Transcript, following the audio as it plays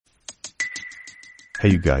Hey,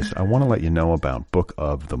 you guys, I want to let you know about Book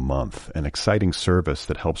of the Month, an exciting service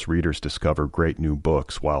that helps readers discover great new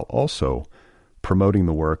books while also promoting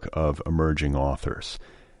the work of emerging authors.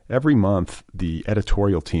 Every month, the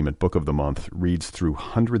editorial team at Book of the Month reads through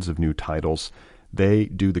hundreds of new titles. They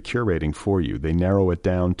do the curating for you. They narrow it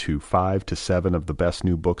down to 5 to 7 of the best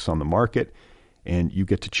new books on the market, and you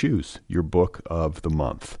get to choose your Book of the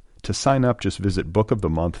Month. To sign up, just visit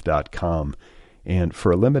bookofthemonth.com. And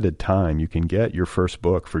for a limited time, you can get your first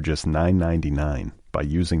book for just $9.99 by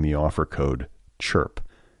using the offer code CHIRP,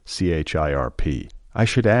 C-H-I-R-P. I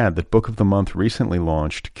should add that Book of the Month recently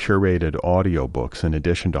launched curated audiobooks in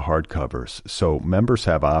addition to hardcovers, so members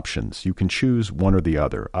have options. You can choose one or the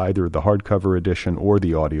other, either the hardcover edition or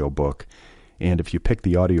the audiobook. And if you pick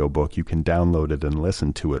the audiobook, you can download it and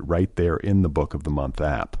listen to it right there in the Book of the Month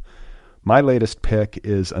app. My latest pick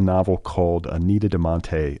is a novel called Anita de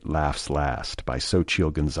Monte Laughs Last by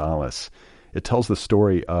Xochitl Gonzalez. It tells the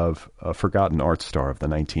story of a forgotten art star of the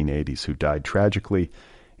 1980s who died tragically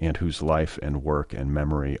and whose life and work and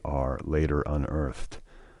memory are later unearthed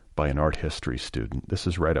by an art history student. This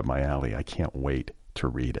is right up my alley. I can't wait to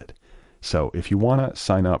read it. So if you want to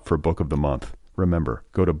sign up for Book of the Month, remember,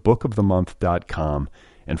 go to bookofthemonth.com,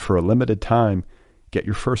 and for a limited time, get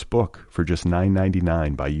your first book for just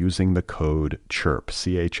 $9.99 by using the code CHIRP,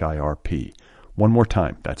 C-H-I-R-P. One more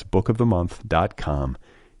time, that's bookofthemonth.com.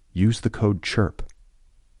 Use the code CHIRP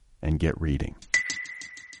and get reading.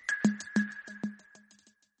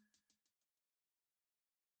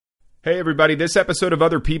 Hey everybody, this episode of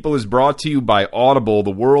Other People is brought to you by Audible, the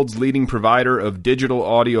world's leading provider of digital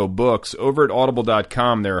audio books. Over at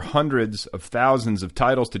audible.com, there are hundreds of thousands of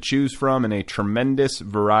titles to choose from in a tremendous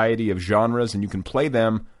variety of genres, and you can play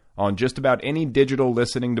them on just about any digital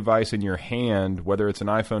listening device in your hand, whether it's an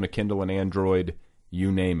iPhone, a Kindle, an Android,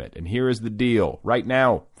 you name it. And here is the deal. Right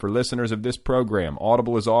now, for listeners of this program,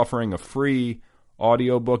 Audible is offering a free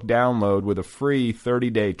audiobook download with a free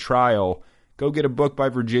 30-day trial. Go get a book by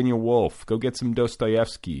Virginia Woolf. Go get some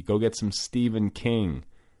Dostoevsky. Go get some Stephen King.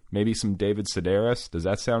 Maybe some David Sedaris. Does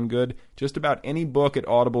that sound good? Just about any book at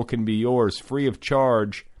Audible can be yours, free of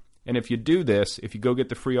charge. And if you do this, if you go get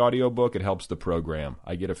the free audiobook, it helps the program.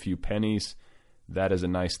 I get a few pennies. That is a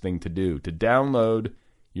nice thing to do. To download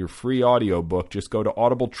your free audiobook, just go to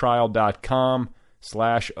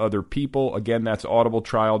audibletrial.com/otherpeople. Again, that's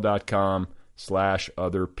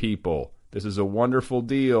audibletrial.com/otherpeople. This is a wonderful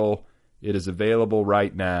deal. It is available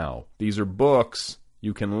right now. These are books.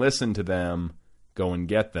 You can listen to them. Go and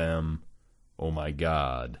get them. Oh my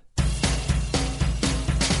God.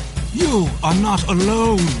 You are not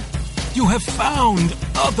alone. You have found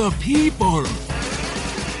other people.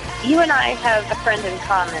 You and I have a friend in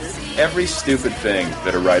common. Every stupid thing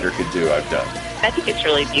that a writer could do, I've done. I think it's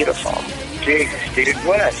really beautiful. Jesus, dude,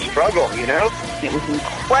 what a struggle, you know? It was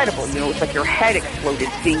incredible. You know, it was like your head exploded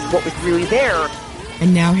seeing what was really there.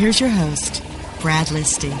 And now here's your host, Brad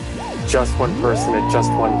Listy. Just one person at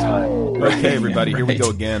just one time. Okay, everybody, here we go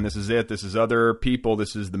again. This is it. This is Other People.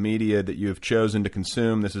 This is the media that you have chosen to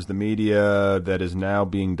consume. This is the media that is now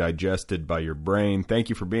being digested by your brain. Thank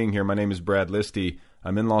you for being here. My name is Brad Listy.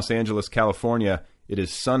 I'm in Los Angeles, California. It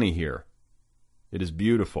is sunny here. It is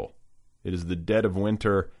beautiful. It is the dead of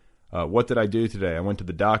winter. What did I do today? I went to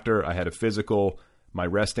the doctor. I had a physical. My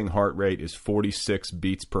resting heart rate is 46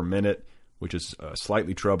 beats per minute, which is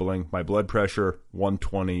slightly troubling. My blood pressure,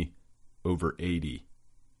 120/80.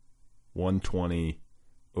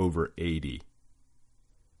 120/80.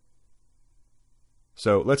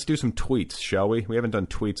 So let's do some tweets, shall we? We haven't done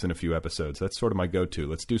tweets in a few episodes. That's sort of my go-to.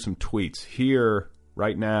 Let's do some tweets. Here,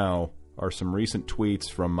 right now, are some recent tweets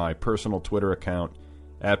from my personal Twitter account,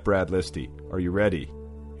 @BradListy. Are you ready?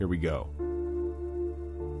 Here we go.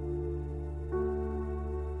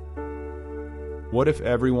 What if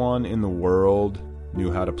everyone in the world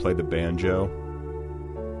knew how to play the banjo?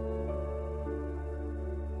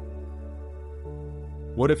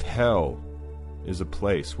 What if hell is a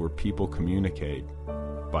place where people communicate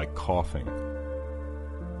by coughing?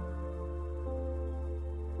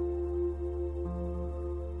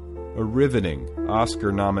 A riveting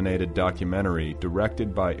Oscar-nominated documentary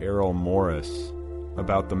directed by Errol Morris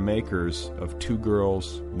about the makers of Two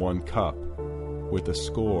Girls, One Cup, with a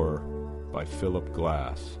score by Philip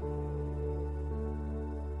Glass.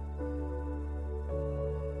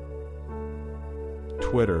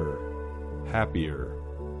 Twitter, happier,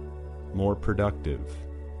 more productive.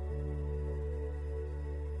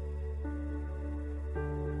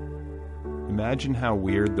 Imagine how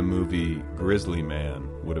weird the movie Grizzly Man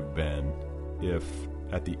would have been if,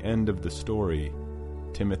 at the end of the story,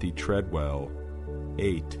 Timothy Treadwell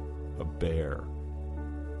ate a bear.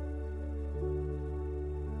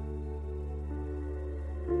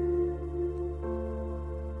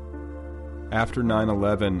 After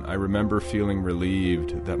 9/11, I remember feeling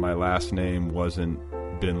relieved that my last name wasn't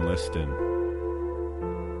Bin Liston.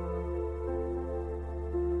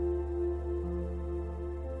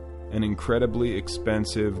 An incredibly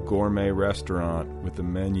expensive gourmet restaurant with a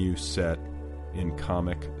menu set in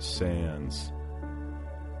Comic Sans.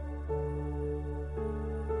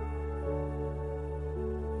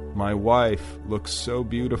 My wife looks so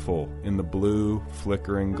beautiful in the blue,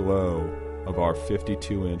 flickering glow of our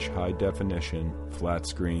 52-inch high-definition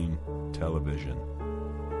flat-screen television.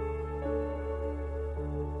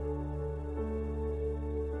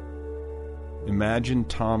 Imagine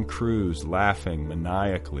Tom Cruise laughing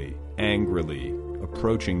maniacally, angrily,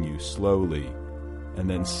 approaching you slowly, and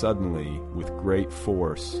then suddenly, with great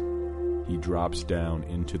force, he drops down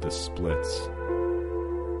into the splits.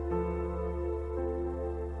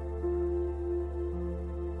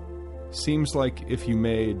 Seems like if you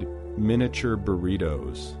made miniature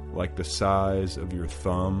burritos, like the size of your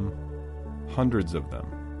thumb, hundreds of them,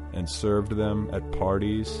 and served them at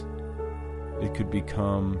parties, it could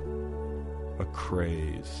become a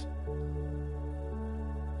craze.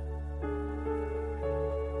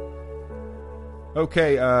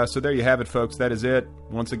 Okay, so there you have it, folks. That is it.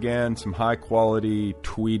 Once again, some high-quality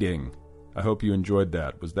tweeting. I hope you enjoyed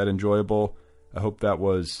that. Was that enjoyable? I hope that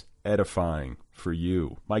was edifying for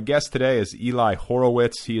you. My guest today is Eli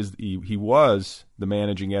Horowitz. He was the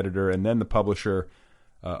managing editor and then the publisher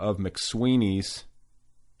of McSweeney's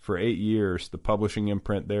for 8 years, the publishing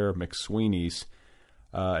imprint there, McSweeney's.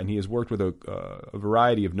 And he has worked with a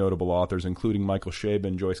variety of notable authors, including Michael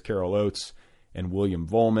Chabon, Joyce Carol Oates, and William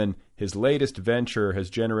Volman. His latest venture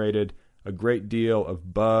has generated a great deal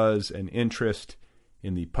of buzz and interest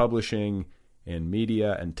in the publishing and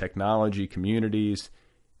media and technology communities.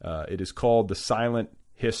 It is called The Silent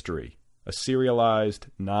History, a serialized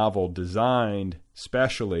novel designed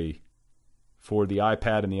specially for the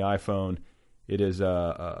iPad and the iPhone. It is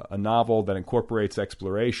a novel that incorporates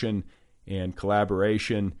exploration and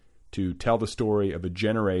collaboration to tell the story of a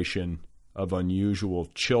generation of unusual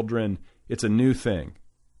children. It's a new thing.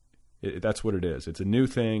 That's what it is. It's a new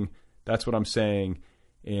thing. That's what I'm saying.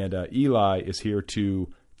 And Eli is here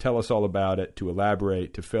to tell us all about it, to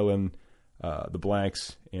elaborate, to fill in the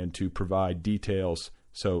blanks, and to provide details.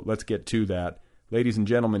 So let's get to that. Ladies and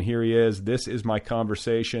gentlemen, here he is. This is my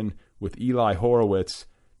conversation with Eli Horowitz,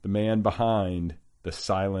 the man behind The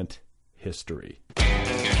Silent History.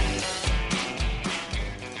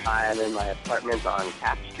 I'm in my apartment on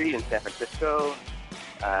Cap Street in San Francisco.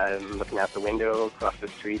 I'm looking out the window. Across the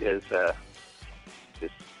street is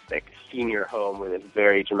this like senior home with a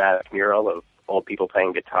very dramatic mural of old people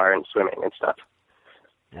playing guitar and swimming and stuff.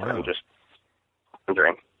 Wow. And I'm just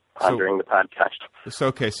pondering the podcast. So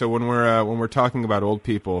okay, so when we're talking about old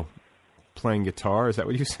people playing guitar, is that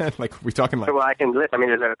what you said? Like we're talking like? Well, I can list. I mean,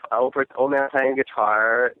 there's an old man playing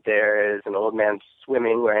guitar. There is an old man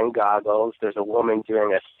swimming wearing goggles. There's a woman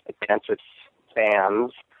doing a dance with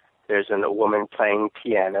fans. There's a woman playing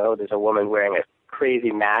piano. There's a woman wearing a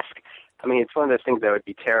crazy mask. I mean, it's one of those things that would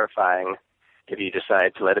be terrifying if you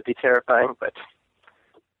decide to let it be terrifying, but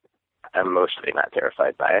I'm mostly not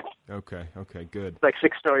terrified by it. Okay, good. It's like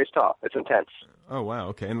 6 stories tall. It's intense. Oh, wow,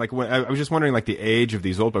 okay. And like, I was just wondering, like, the age of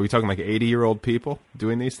these old, are we talking like 80-year-old people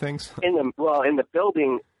doing these things? In the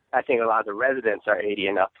building, I think a lot of the residents are 80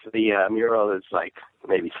 and up. So the mural is like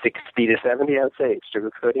maybe 60 to 70, I would say. It's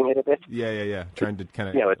sugarcoating it a bit. Yeah. Trying to kind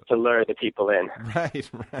of... it's to lure the people in.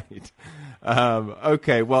 Right.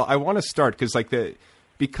 Okay, well, I want to start because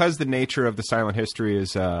the nature of The Silent History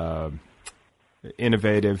is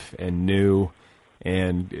innovative and new,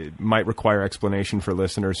 and it might require explanation for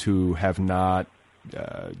listeners who have not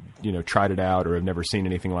tried it out or have never seen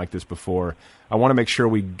anything like this before. I want to make sure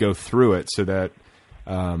we go through it so that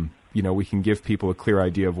we can give people a clear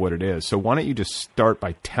idea of what it is. So why don't you just start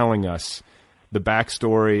by telling us the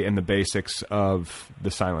backstory and the basics of The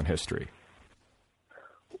Silent History?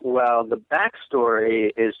 Well, the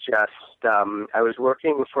backstory is just I was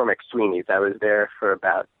working for McSweeney's. I was there for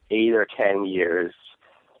about 8 or 10 years,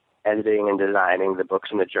 editing and designing the books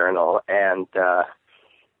in the journal, and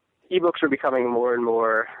ebooks were becoming more and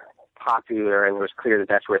more popular, and it was clear that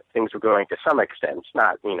that's where things were going to some extent,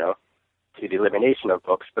 not, to the elimination of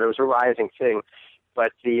books, but it was a rising thing.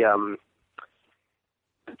 But the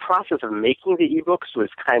process of making the ebooks was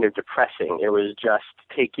kind of depressing. It was just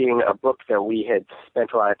taking a book that we had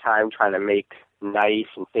spent a lot of time trying to make nice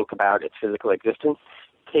and think about its physical existence,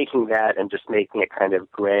 taking that and just making it kind of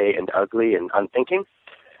gray and ugly and unthinking.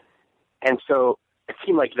 And so it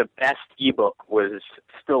seemed like the best ebook was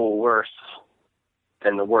still worse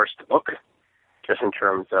than the worst book, just in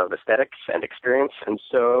terms of aesthetics and experience. And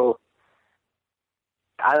so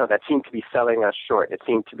I don't know, that seemed to be selling us short. It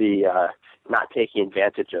seemed to be not taking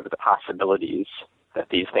advantage of the possibilities that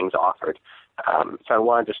these things offered. So I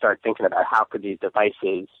wanted to start thinking about how could these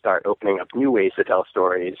devices start opening up new ways to tell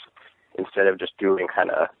stories instead of just doing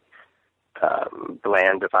kind of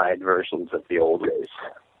blandified versions of the old ways.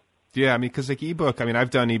 Yeah, I mean, because like ebook, I mean, I've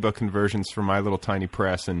done ebook conversions for my little tiny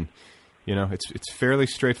press, and you know, it's fairly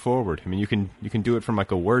straightforward. I mean, you can do it from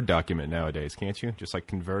like a Word document nowadays, can't you? Just like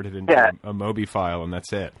convert it into a Mobi file, and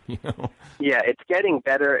that's it. You know? Yeah, it's getting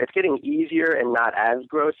better. It's getting easier and not as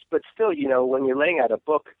gross, but still, you know, when you're laying out a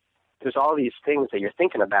book, there's all these things that you're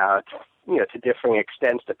thinking about, you know, to differing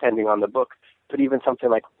extents depending on the book. But even something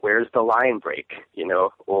like, where's the line break, you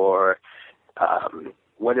know, or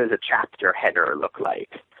what does a chapter header look like?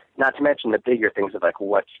 Not to mention the bigger things of like,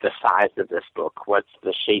 what's the size of this book? What's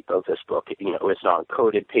the shape of this book? You know, is it on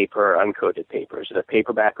coated paper or uncoated paper? Is it a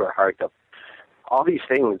paperback or a hardcover? All these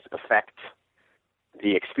things affect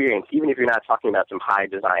the experience, even if you're not talking about some high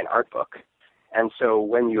design art book. And so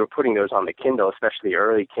when you were putting those on the Kindle, especially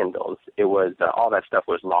early Kindles, it was all that stuff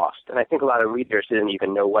was lost. And I think a lot of readers didn't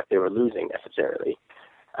even know what they were losing necessarily,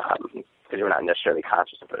 because they were not necessarily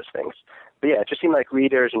conscious of those things. But yeah, it just seemed like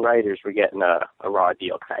readers and writers were getting a raw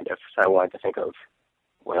deal, kind of. So I wanted to think of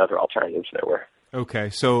what other alternatives there were. Okay,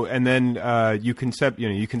 so and then you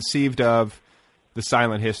conceived of the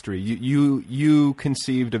silent history. You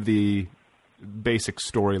conceived of the basic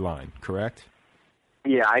storyline, correct?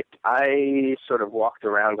 Yeah, I sort of walked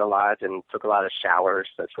around a lot and took a lot of showers.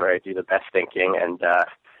 That's where I do the best thinking, and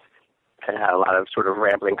had a lot of sort of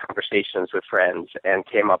rambling conversations with friends and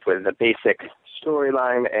came up with the basic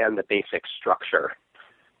storyline and the basic structure.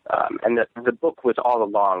 And the book was all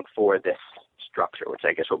along for this structure, which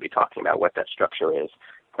I guess we'll be talking about what that structure is.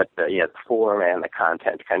 But the form and the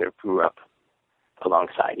content kind of grew up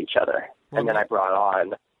alongside each other. And then I brought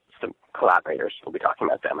on some collaborators. We'll be talking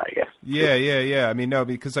about them, I guess. Yeah. I mean, no,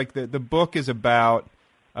 because like the book is about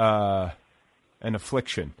an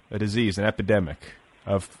affliction, a disease, an epidemic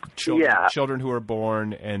of children who are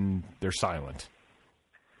born and they're silent.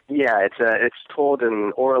 Yeah, it's told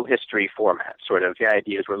in oral history format, sort of. The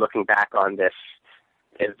idea is we're looking back on this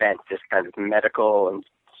event, this kind of medical and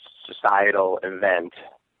societal event,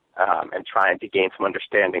 and trying to gain some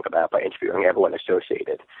understanding about by interviewing everyone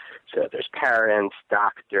associated. So there's parents,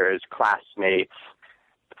 doctors, classmates,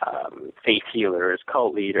 faith healers,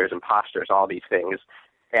 cult leaders, imposters, all these things.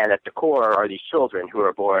 And at the core are these children who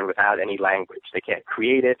are born without any language. They can't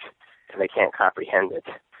create it, and they can't comprehend it.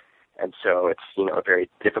 And so it's, you know, a very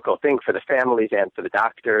difficult thing for the families and for the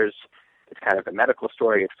doctors. It's kind of a medical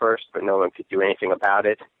story at first, but no one could do anything about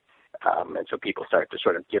it. And so people start to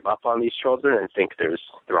sort of give up on these children and think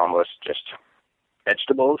they're almost just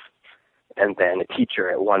vegetables. And then a teacher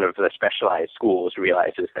at one of the specialized schools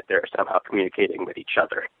realizes that they're somehow communicating with each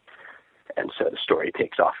other. And so the story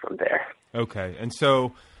takes off from there. Okay. And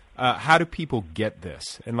so how do people get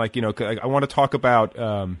this? And like, you know, I want to talk about,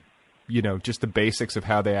 you know, just the basics of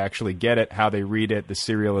how they actually get it, how they read it, the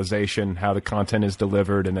serialization, how the content is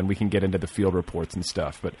delivered, and then we can get into the field reports and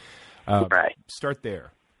stuff. But start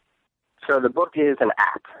there. So the book is an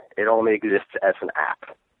app. It only exists as an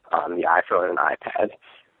app on the iPhone and iPad.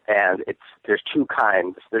 And there's two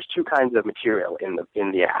kinds of material in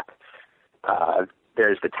the app.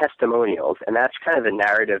 There's the testimonials, and that's kind of the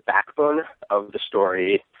narrative backbone of the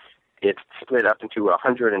story. It's split up into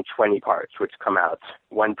 120 parts, which come out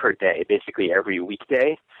one per day, basically every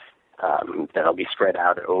weekday. That'll be spread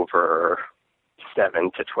out over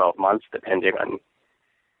 7 to 12 months, depending on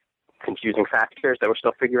confusing factors that we're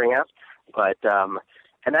still figuring out. But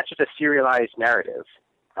and that's just a serialized narrative,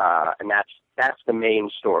 and that's the main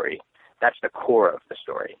story. That's the core of the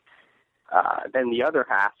story. Then the other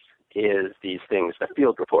half is these things, the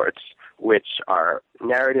field reports, which are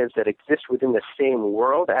narratives that exist within the same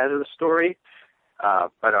world as the story,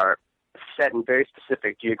 but are set in very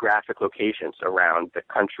specific geographic locations around the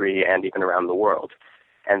country and even around the world.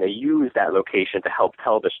 And they use that location to help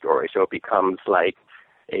tell the story, so it becomes like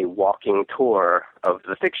a walking tour of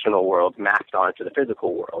the fictional world mapped onto the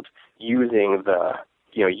physical world, using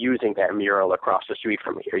that mural across the street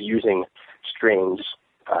from here, using strange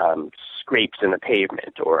scrapes in the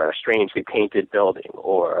pavement, or a strangely painted building,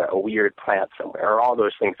 or a weird plant somewhere, or all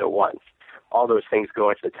those things at once. All those things go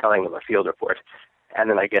into the telling of a field report. And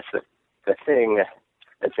then I guess the thing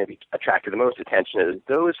that's maybe attracted the most attention is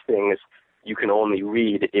those things you can only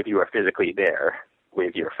read if you are physically there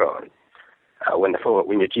with your phone. When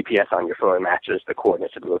your GPS on your phone matches the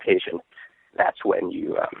coordinates of the location, that's when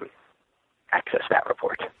you access that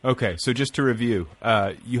report. Okay, so just to review,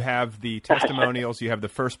 you have the testimonials, you have the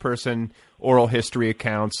first-person oral history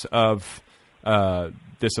accounts of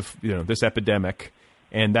this epidemic,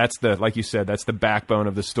 and that's like you said, that's the backbone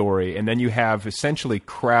of the story. And then you have essentially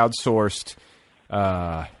crowdsourced.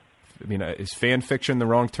 Is fan fiction the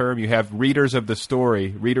wrong term? You have readers of the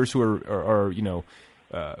story, readers who are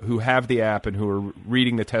who have the app and who are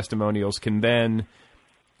reading the testimonials can then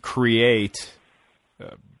create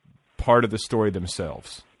part of the story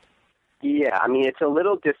themselves. Yeah, I mean, it's a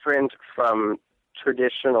little different from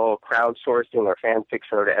traditional crowdsourcing or fan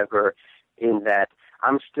fiction or whatever, in that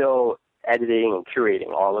I'm still editing and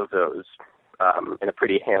curating all of those in a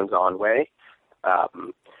pretty hands-on way.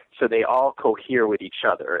 So they all cohere with each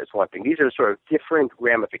other is one thing. These are sort of different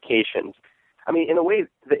ramifications. I mean, in a way,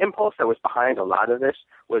 the impulse that was behind a lot of this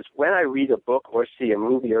was when I read a book or see a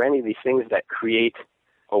movie or any of these things that create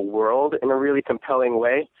a world in a really compelling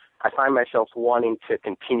way, I find myself wanting to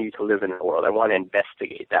continue to live in the world. I want to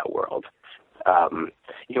investigate that world.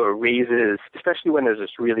 It raises, especially when there's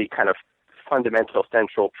this really kind of fundamental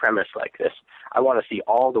central premise like this, I want to see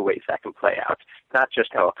all the ways that can play out, not just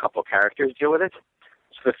how a couple characters deal with it.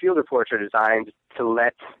 So the field reports are designed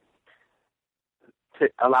to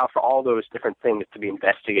allow for all those different things to be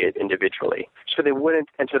investigated individually. So they wouldn't,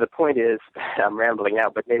 and so the point is, I'm rambling now,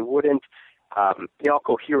 but they wouldn't, they all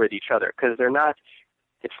cohere with each other because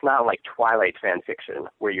it's not like Twilight fan fiction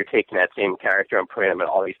where you're taking that same character and putting them in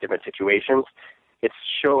all these different situations. It's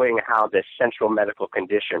showing how this central medical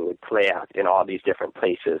condition would play out in all these different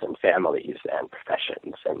places and families and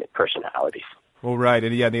professions and personalities. Well, right,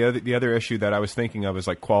 and yeah, the other issue that I was thinking of is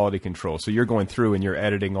like quality control. So you're going through and you're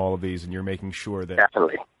editing all of these and you're making sure that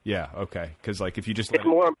definitely. Yeah, okay, because like if you just it's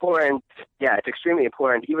more important. Yeah, it's extremely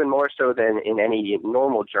important, even more so than in any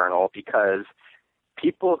normal journal, because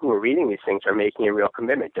people who are reading these things are making a real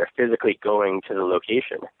commitment. They're physically going to the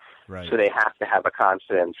location, right? So they have to have a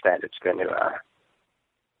confidence that it's going to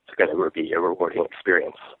be a rewarding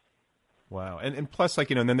experience. Wow. And plus, like,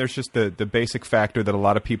 and then there's just the basic factor that a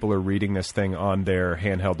lot of people are reading this thing on their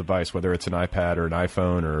handheld device, whether it's an iPad or an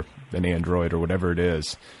iPhone or an Android or whatever it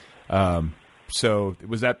is. So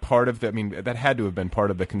was that part of that had to have been part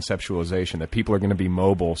of the conceptualization that people are going to be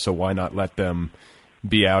mobile, so why not let them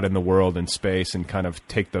be out in the world in space and kind of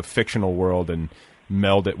take the fictional world and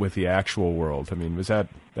meld it with the actual world? I mean, was that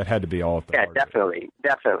had to be all at the heart?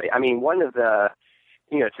 Definitely. I mean, one of the,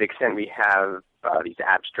 to the extent we have these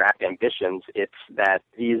abstract ambitions, it's that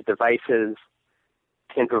these devices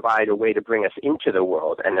can provide a way to bring us into the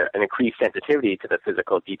world and an increased sensitivity to the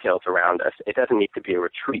physical details around us. It doesn't need to be a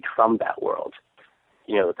retreat from that world.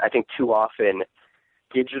 I think too often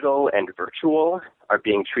digital and virtual are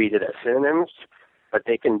being treated as synonyms, but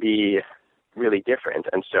they can be really different.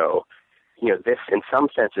 And so, this in some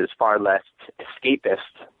sense is far less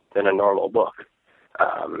escapist than a normal book.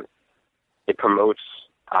 It promotes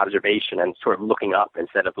observation and sort of looking up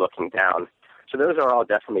instead of looking down. So those are all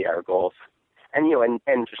definitely our goals. And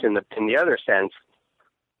and just in the other sense,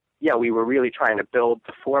 we were really trying to build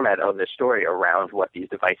the format of the story around what these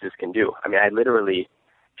devices can do. I mean, I literally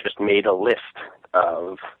just made a list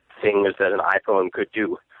of things that an iPhone could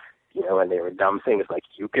do, and they were dumb things like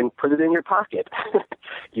you can put it in your pocket,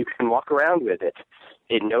 you can walk around with it,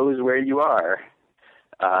 it knows where you are.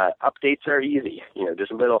 Updates are easy,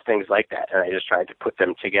 just little things like that, and I just tried to put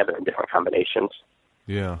them together in different combinations.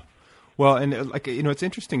 Yeah, well, and it's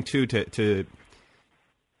interesting too to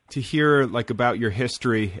hear like about your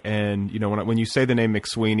history, and when you say the name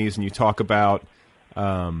McSweeney's and you talk about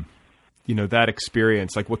that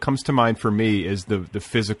experience, like what comes to mind for me is the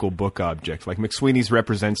physical book object. Like McSweeney's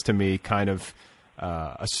represents to me kind of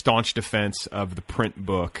a staunch defense of the print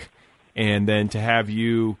book. And then to have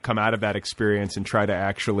you come out of that experience and try to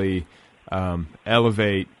actually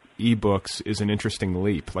elevate ebooks is an interesting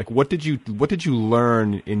leap. Like, what did you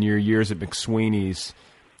learn in your years at McSweeney's,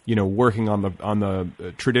 working on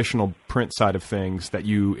the traditional print side of things that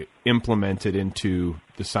you implemented into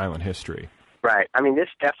the silent history? Right. I mean, this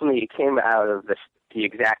definitely came out of the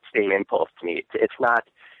exact same impulse to me.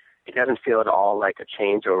 It doesn't feel at all like a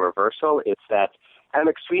change or reversal. It's that at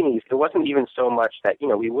McSweeney's, it wasn't even so much that,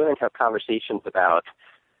 we wouldn't have conversations about,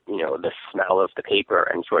 the smell of the paper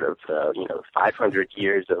and sort of the, 500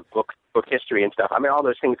 years of book history and stuff. I mean, all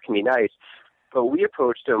those things can be nice, but we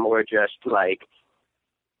approached it more just like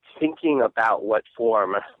thinking about what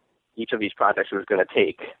form each of these projects was going to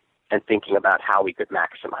take and thinking about how we could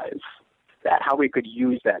maximize that, how we could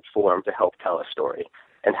use that form to help tell a story,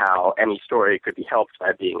 and how any story could be helped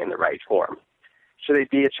by being in the right form. So they'd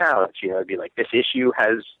be a challenge, it'd be like, this issue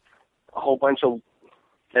has a whole bunch of,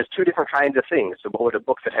 has two different kinds of things. So what would a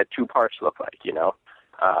book that had two parts look like,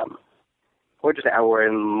 or just or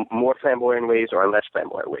in more flamboyant ways or less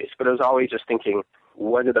flamboyant ways. But it was always just thinking,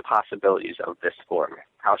 what are the possibilities of this form?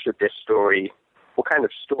 How should this story, what kind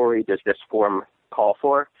of story does this form call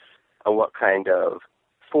for? And what kind of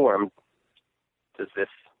form does this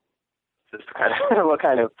kind of, what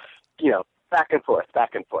kind of, back and forth.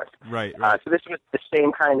 Right. So this was the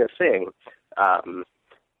same kind of thing. And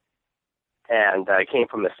it came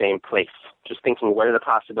from the same place. Just thinking, what are the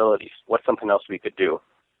possibilities? What's something else we could do?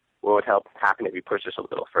 What would happen if we push this a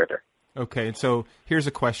little further? Okay, and so here's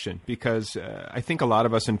a question, because I think a lot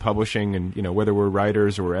of us in publishing, and whether we're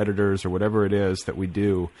writers or we're editors or whatever it is that we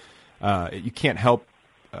do, you can't help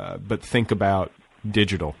but think about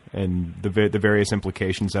digital and the various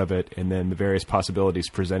implications of it, and then the various possibilities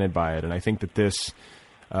presented by it. And I think that this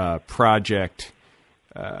project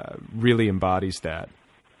really embodies that.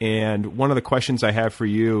 And one of the questions I have for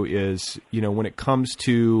you is, when it comes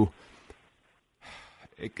to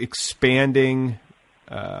expanding,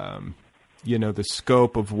 the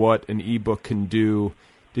scope of what an ebook can do,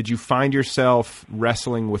 did you find yourself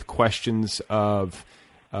wrestling with questions of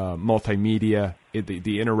multimedia,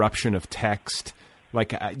 the interruption of text? Like,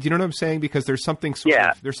 do you know what I'm saying? Because there's something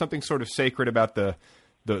sort of sacred about the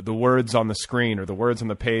words on the screen or the words on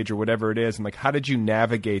the page or whatever it is. And like, how did you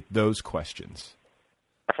navigate those questions?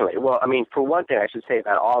 Definitely. Well, I mean, for one thing, I should say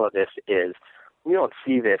about all of this is we don't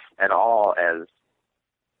see this at all as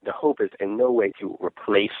the hope is in no way to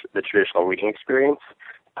replace the traditional reading experience.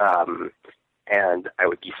 And I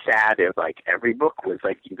would be sad if, every book was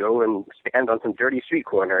you go and stand on some dirty street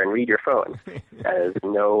corner and read your phone. That is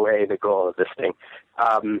in no way the goal of this thing.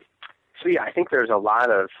 So, yeah, I think there's a lot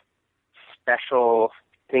of special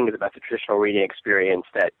things about the traditional reading experience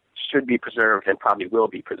that should be preserved and probably will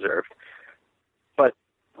be preserved. But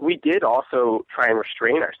we did also try and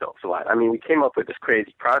restrain ourselves a lot. I mean, we came up with this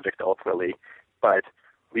crazy project ultimately, but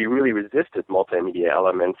we really resisted multimedia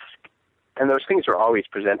elements. And those things are always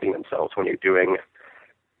presenting themselves when you're doing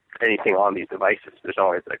anything on these devices. There's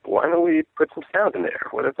always why don't we put some sound in there?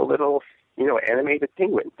 What if a little, animated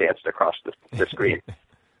penguin danced across the screen?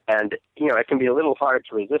 And, it can be a little hard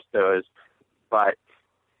to resist those, but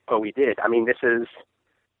we did. I mean, this is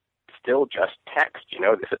still just text,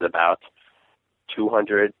 This is about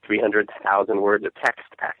 200, 300,000 words of text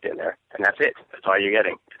packed in there. And that's it. That's all you're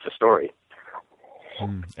getting. It's a story.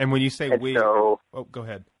 And when you say go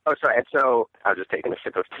ahead. Oh, sorry. And so I was just taking a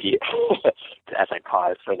sip of tea as I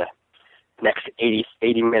pause for the next 80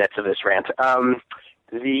 minutes of this rant.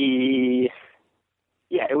 It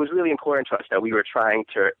was really important to us that we were trying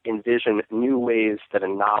to envision new ways that a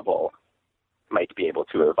novel might be able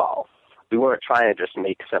to evolve. We weren't trying to just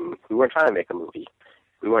we weren't trying to make a movie.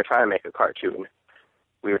 We weren't trying to make a cartoon.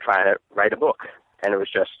 We were trying to write a book. And it was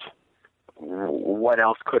just, what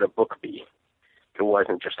else could a book be? It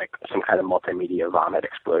wasn't just some kind of multimedia vomit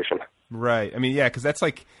explosion. Right. I mean, yeah, because that's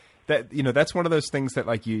that. That's one of those things that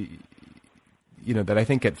that I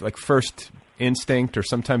think at first instinct, or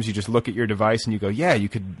sometimes you just look at your device and you go, yeah, you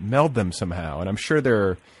could meld them somehow. And I'm sure there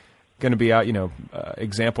are going to be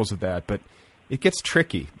examples of that, but it gets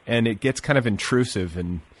tricky and it gets kind of intrusive,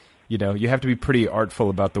 and you have to be pretty artful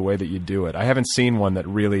about the way that you do it. I haven't seen one that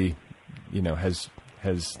really,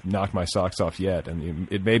 has knocked my socks off yet, and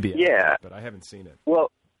it may be, but I haven't seen it. Well,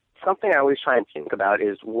 something I always try and think about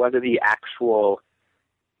is what are the actual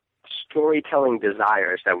storytelling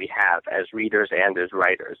desires that we have as readers and as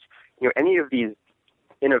writers. Any of these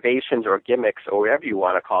innovations or gimmicks or whatever you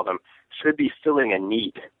want to call them should be filling a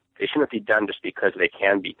need. They shouldn't be done just because they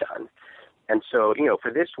can be done. And so, for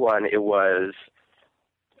this one, it was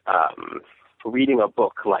reading a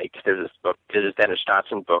book there's this Dennis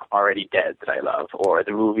Johnson book, Already Dead, that I love, or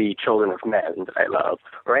the movie Children of Men that I love,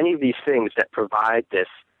 or any of these things that provide this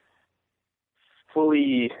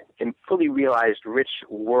fully realized rich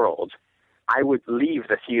world. I would leave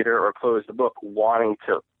the theater or close the book wanting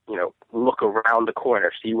to, look around the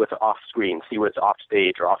corner, see what's off screen, see what's off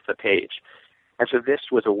stage or off the page. And so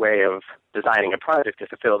this was a way of designing a project to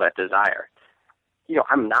fulfill that desire.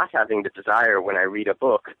 I'm not having the desire when I read a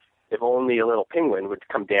book if only a little penguin would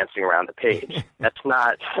come dancing around the page. That's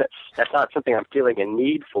not something I'm feeling a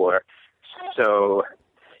need for. So,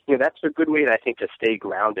 that's a good way, I think, to stay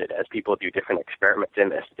grounded as people do different experiments in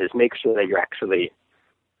this, is make sure that you're actually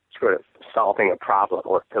sort of solving a problem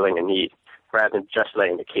or filling a need, rather than just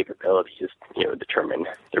letting the capabilities, determine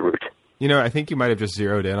the route. I think you might have just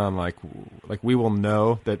zeroed in on we will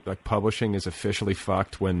know that publishing is officially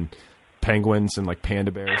fucked when penguins and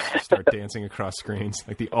panda bears start dancing across screens,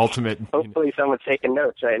 the ultimate. Hopefully someone's taking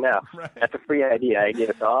notes right now. Right. That's a free idea I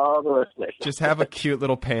give it to all the listeners. Just have a cute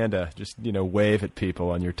little panda just wave at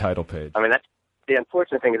people on your title page. I mean, that's the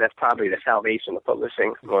unfortunate thing is that's probably the salvation of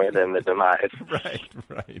publishing more than the demise. Right.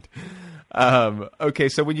 Okay,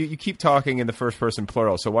 so when you keep talking in the first person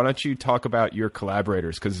plural, so why don't you talk about your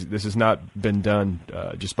collaborators? Because this has not been done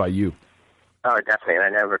just by you. Oh, definitely, and I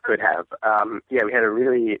never could have. Yeah, we had a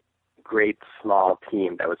really great small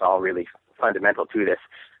team that was all really fundamental to this.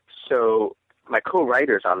 So my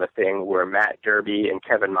co-writers on the thing were Matt Derby and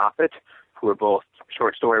Kevin Moffat, who were both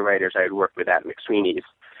short story writers I had worked with at McSweeney's,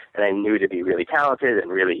 and I knew to be really talented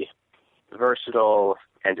and really versatile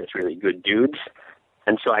and just really good dudes.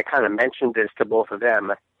 And so I kind of mentioned this to both of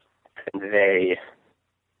them, and they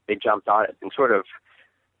jumped on it in sort of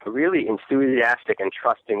a really enthusiastic and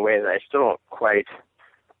trusting way that I still don't quite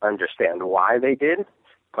understand why they did.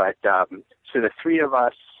 But so the three of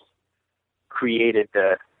us created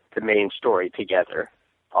the main story together,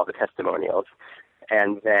 all the testimonials.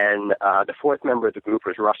 And then the fourth member of the group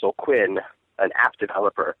was Russell Quinn, an app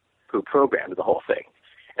developer who programmed the whole thing.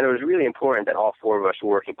 And it was really important that all four of us were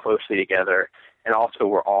working closely together and also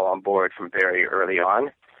were all on board from very early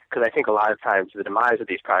on. Because I think a lot of times the demise of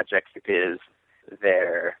these projects is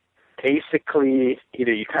they're basically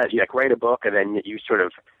either you like write a book and then you sort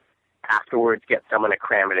of afterwards get someone to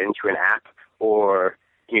cram it into an app, or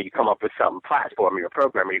you come up with some platform, you're a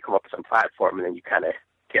programmer, you come up with some platform and then you kind of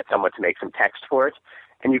get someone to make some text for it.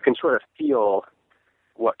 And you can sort of feel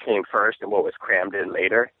what came first and what was crammed in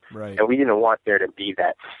later. Right. And we didn't want there to be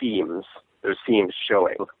those seams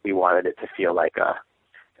showing. We wanted it to feel like a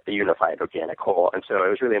unified organic whole. And so it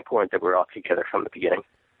was really important that we're all together from the beginning.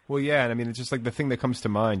 Well, yeah, and I mean, it's just like the thing that comes to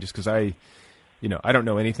mind, just because I don't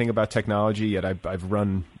know anything about technology yet. I've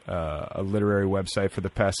run a literary website for the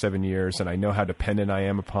past 7 years, and I know how dependent I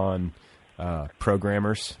am upon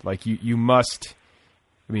programmers. Like you must.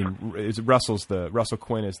 I mean, Russell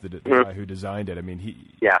Quinn is the guy who designed it. I mean,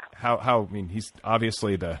 he's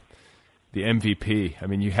obviously the MVP. I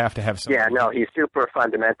mean, you have to have some. Yeah, no, he's super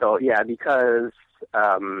fundamental. Yeah, because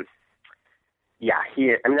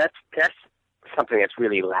that's something that's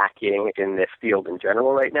really lacking in this field in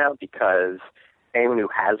general right now, because anyone who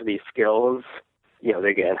has these skills,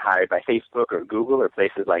 they're getting hired by Facebook or Google or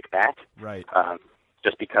places like that. Right.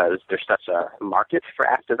 Just because there's such a market for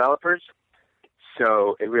app developers.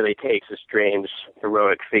 So it really takes a strange,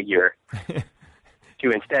 heroic figure to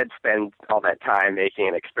instead spend all that time making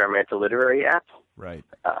an experimental literary app. Right.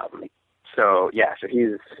 So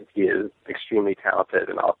he is extremely talented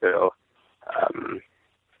and also,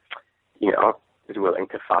 is willing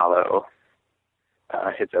to follow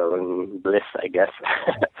his own bliss, I guess.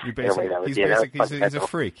 He's a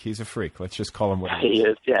freak. He's a freak. Let's just call him what he is. He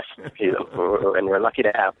is, yes. And we're lucky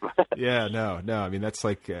to have him. Yeah, no. I mean, that's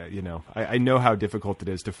like, I know how difficult it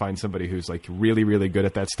is to find somebody who's like really, really good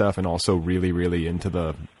at that stuff and also really, really into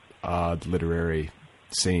the odd literary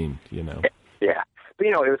scene, Yeah. But,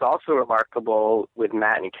 it was also remarkable with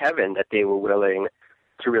Matt and Kevin that they were willing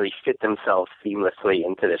to really fit themselves seamlessly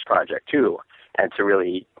into this project, too, and to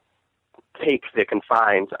really take the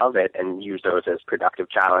confines of it and use those as productive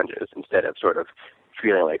challenges instead of sort of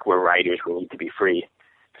feeling like we're writers, we need to be free.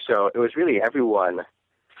 So it was really everyone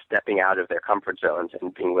stepping out of their comfort zones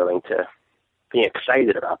and being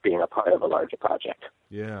excited about being a part of a larger project.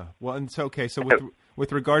 Yeah. Well, and so, okay, so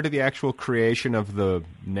with regard to the actual creation of the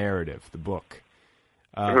narrative, the book,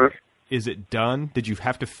 is it done? Did you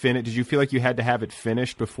have to finish? Did you feel like you had to have it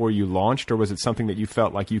finished before you launched, or was it something that you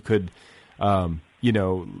felt like you could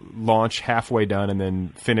launch halfway done and then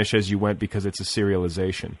finish as you went because it's a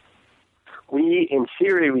serialization? In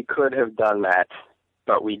theory, we could have done that,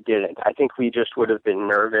 but we didn't. I think we just would have been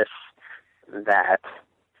nervous that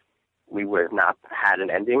we would have not had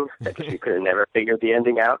an ending, that we could have never figured the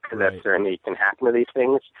ending out, because that certainly can happen to these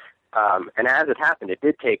things. And as it happened, it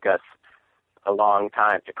did take us a long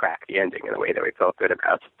time to crack the ending in a way that we felt good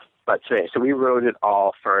about. But so we wrote it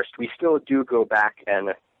all first. We still do go back,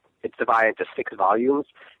 and it's divided into 6 volumes,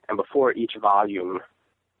 and before each volume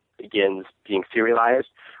begins being serialized,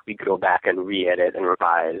 we go back and re-edit and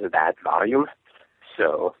revise that volume.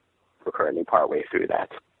 So we're currently partway through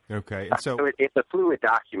that. Okay. And so it's a fluid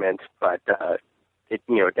document, but it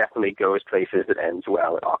definitely goes places, it ends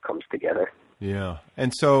well, it all comes together. Yeah.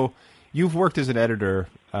 And so you've worked as an editor,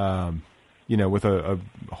 with a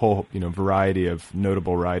whole, variety of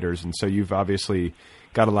notable writers, and so you've obviously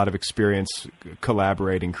got a lot of experience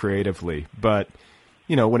collaborating creatively. But,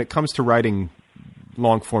 when it comes to writing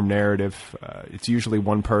long-form narrative, it's usually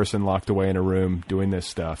one person locked away in a room doing this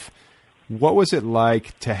stuff. What was it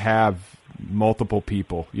like to have multiple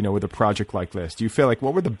people, with a project like this? Do you feel like,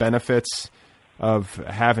 what were the benefits of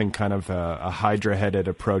having kind of a hydra-headed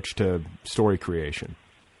approach to story creation?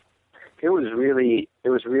 It was really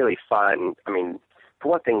fun. I mean, for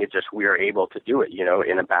one thing, we were able to do it,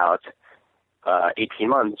 in about 18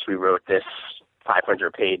 months, we wrote this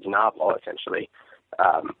 500-page novel, essentially.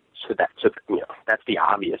 So that's the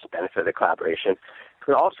obvious benefit of the collaboration.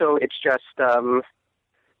 But also, it's just,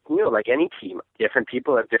 like any team, different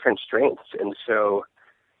people have different strengths. And so,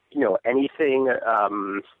 anything,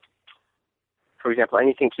 for example,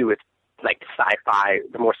 anything to do with like sci-fi,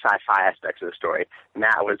 the more sci-fi aspects of the story,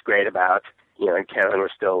 Matt was great about, and Kevin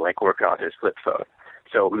was still like working on his flip phone.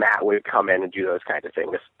 So Matt would come in and do those kinds of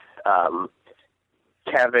things.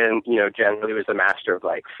 Kevin, generally was a master of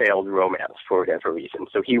like failed romance for whatever reason.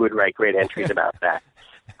 So he would write great entries about that.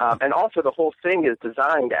 And also the whole thing is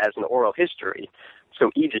designed as an oral history.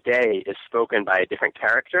 So each day is spoken by a different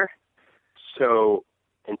character. So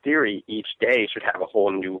in theory, each day should have a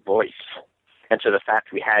whole new voice. And so the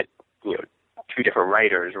fact we had, two different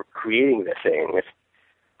writers creating the thing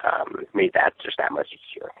made that just that much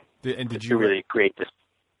easier. And did it's you really great?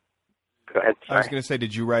 Go ahead. Sorry. I was going to say,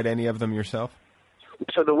 did you write any of them yourself?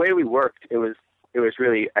 So the way we worked, it was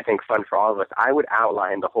really, I think, fun for all of us. I would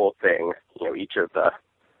outline the whole thing, each of the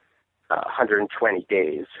 120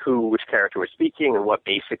 days, which character was speaking and what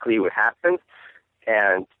basically would happen.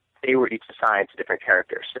 And they were each assigned to different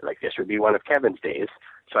characters. So, like, this would be one of Kevin's days.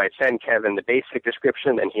 So I'd send Kevin the basic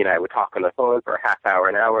description, and he and I would talk on the phone for a half hour,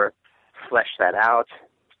 an hour, flesh that out,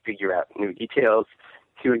 figure out new details.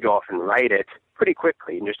 He would go off and write it pretty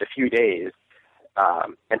quickly in just a few days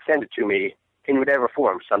and send it to me in whatever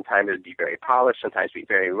form. Sometimes it would be very polished, sometimes it would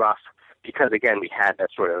be very rough, because, again, we had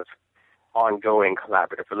that sort of ongoing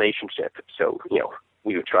collaborative relationship. So,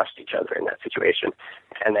 we would trust each other in that situation.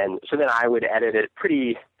 And then I would edit it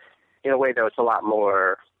pretty, in a way that was a lot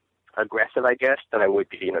more aggressive, I guess, than I would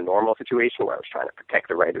be in a normal situation where I was trying to protect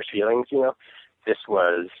the writer's feelings, This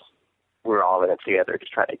was, we're all in it together,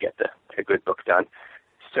 just trying to get a good book done.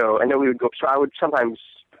 So, and then we would go, so I would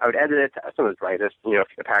edit it, sometimes write a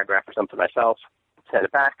paragraph or something myself, send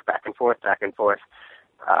it back and forth.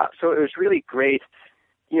 So it was really great.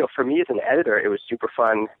 For me as an editor, it was super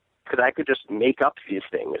fun because I could just make up these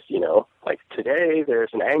things, like today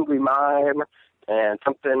there's an angry mime and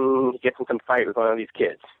he gets in some fight with one of these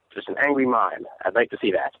kids. Just an angry mime. I'd like to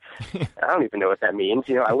see that. I don't even know what that means.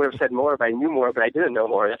 I would have said more if I knew more, but I didn't know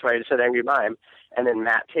more. That's why I just said angry mime. And then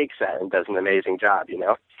Matt takes that and does an amazing job,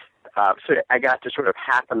 So I got to sort of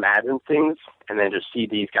half imagine things and then just see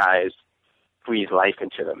these guys breathe life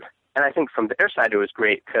into them. And I think from their side it was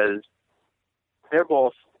great because they're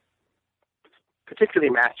both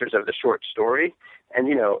particularly masters of the short story. And,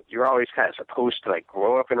 you're always kind of supposed to like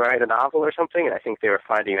grow up and write a novel or something. And I think they were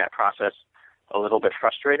finding that process a little bit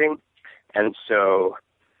frustrating. And so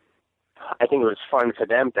I think it was fun for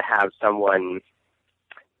them to have someone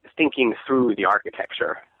thinking through the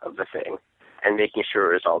architecture of the thing and making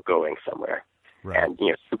sure it's all going somewhere. Right. And,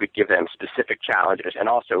 who could give them specific challenges and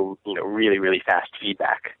also, really, really fast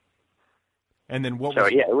feedback. And then it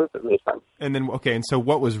was really fun. And then, and so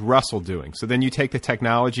what was Russell doing? So then you take the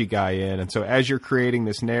technology guy in, and so as you're creating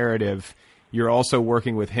this narrative, you're also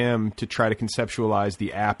working with him to try to conceptualize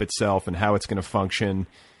the app itself and how it's going to function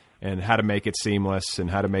and how to make it seamless and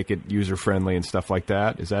how to make it user-friendly and stuff like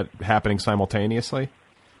that. Is that happening simultaneously?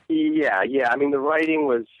 Yeah. I mean, the writing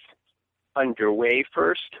was underway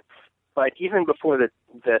first, but even before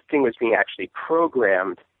the thing was being actually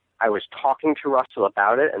programmed, I was talking to Russell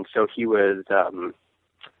about it, and so he was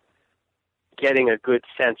getting a good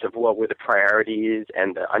sense of what were the priorities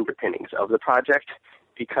and the underpinnings of the project,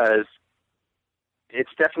 because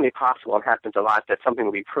it's definitely possible and happens a lot that something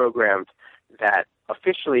will be programmed that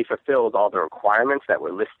officially fulfills all the requirements that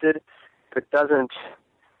were listed, but doesn't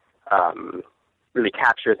really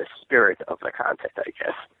capture the spirit of the content, I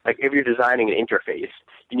guess. Like if you're designing an interface,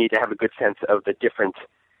 you need to have a good sense of the different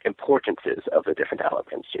importances of the different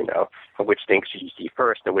elements, and which things should you see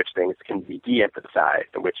first, and which things can be de-emphasized,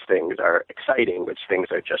 and which things are exciting, which things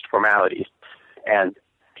are just formalities. And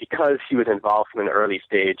because he was involved from an early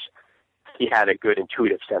stage, he had a good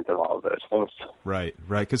intuitive sense of all of those things. Right.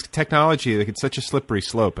 Because technology, like, it's such a slippery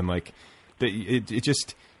slope, and like it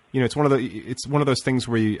just, it's one of those things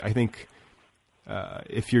where I think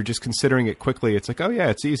if you're just considering it quickly, it's like, oh yeah,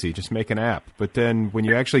 it's easy, just make an app. But then when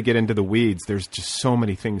you actually get into the weeds, there's just so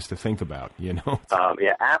many things to think about.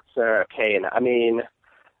 Apps are a pain. I mean,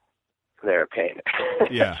 they're a pain.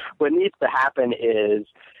 Yeah. What needs to happen is,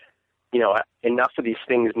 enough of these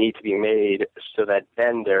things need to be made so that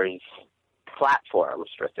then there's platforms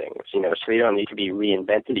for things, so they don't need to be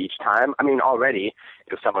reinvented each time. I mean, already,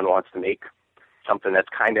 if someone wants to make something that's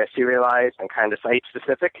kind of serialized and kind of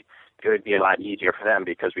site-specific, it would be a lot easier for them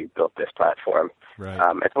because we built this platform. Right.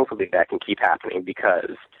 And hopefully that can keep happening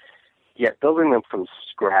because, building them from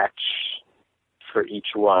scratch for each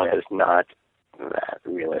one is not that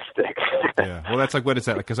realistic. Yeah. Well, that's like, what is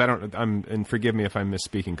that? Because and forgive me if I'm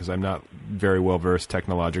misspeaking because I'm not very well versed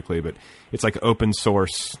technologically, but it's like open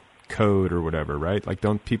source code or whatever, right? Like,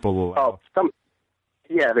 don't people allow...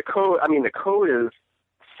 the code,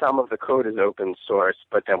 some of the code is open source,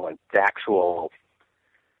 but then when the actual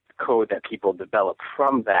code that people develop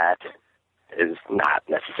from that is not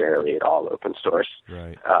necessarily at all open source.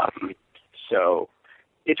 Right. So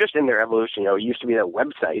it's just in their evolution. It used to be that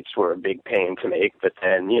websites were a big pain to make, but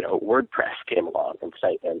then, WordPress came along and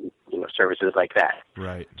services like that.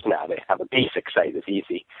 Right. So now they have a basic site that's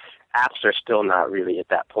easy. Apps are still not really at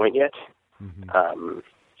that point yet,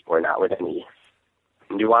 or not with any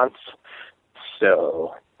nuance.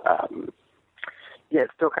 So,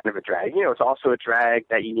 it's still kind of a drag. It's also a drag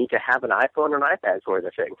that you need to have an iPhone or an iPad for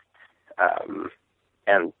the thing.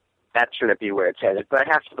 And that shouldn't be where it's headed. But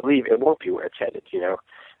I have to believe it won't be where it's headed,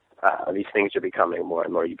 These things are becoming more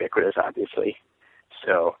and more ubiquitous, obviously.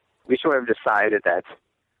 So we sort of decided that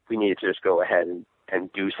we needed to just go ahead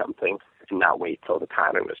and do something and not wait till the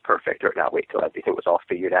timing was perfect or not wait till everything was all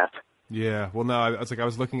figured out. Yeah. Well, no, I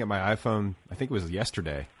was looking at my iPhone, I think it was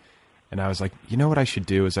yesterday, and I was like, what I should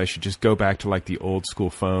do is I should just go back to like the old school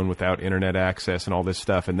phone without internet access and all this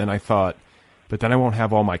stuff. And then I thought, but then I won't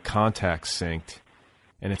have all my contacts synced.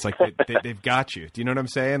 And it's like they've got you. Do you know what I'm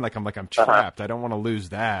saying? I'm trapped. I don't want to lose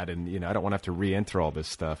that, and I don't want to have to re-enter all this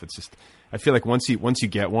stuff. It's just, I feel like once you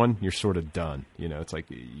get one, you're sort of done. It's like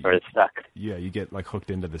or it's stuck. Yeah, you get like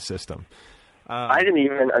hooked into the system. I didn't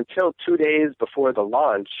even, until 2 days before the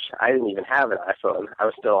launch, I didn't even have an iPhone. I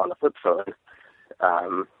was still on the flip phone.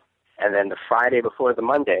 And then the Friday before the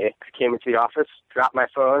Monday, I came into the office, dropped my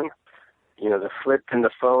phone. The flip in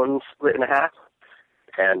the phone split in half,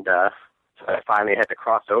 and so I finally had to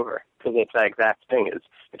cross over, because it's the exact thing.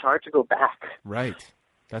 It's hard to go back. Right.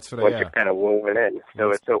 That's what once you're kind of woven in.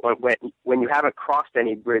 So when you haven't crossed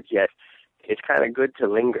any bridge yet, it's kind of good to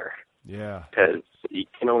linger. Yeah. Because you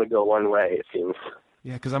can only go one way, it seems.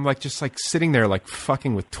 Yeah, because I'm just sitting there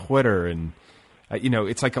fucking with Twitter, and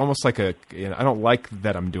it's almost like I don't like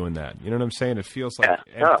that I'm doing that. You know what I'm saying? It feels like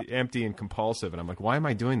empty and compulsive, and I'm like, why am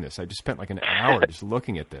I doing this? I just spent an hour just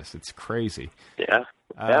looking at this. It's crazy. Yeah.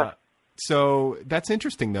 So that's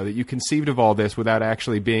interesting, though, that you conceived of all this without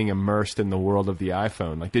actually being immersed in the world of the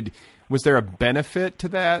iPhone. Was there a benefit to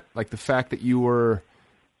that? Like the fact that you were...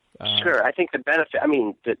 Sure. I think the benefit,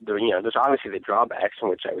 there's obviously the drawbacks in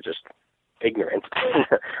which I was just ignorant.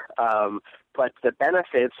 But the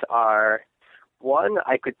benefits are, one,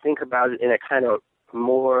 I could think about it in a kind of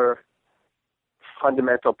more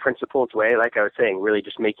fundamental principles way, like I was saying, really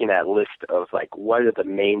just making that list of what are the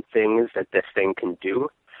main things that this thing can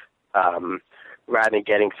do. Rather than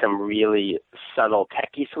getting some really subtle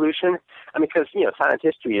techie solution. Because, science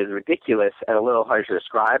history is ridiculous and a little hard to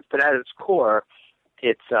describe, but at its core,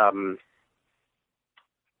 it's kind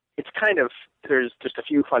of, there's just a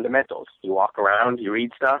few fundamentals. You walk around, you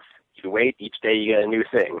read stuff, you wait, each day you get a new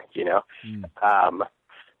thing,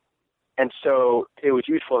 And so it was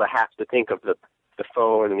useful to have to think of the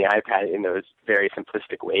phone and the iPad in those very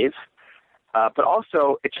simplistic ways. But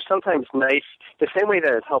also, it's just sometimes nice, the same way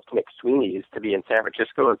that it helped McSweeney's to be in San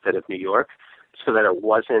Francisco instead of New York, so that it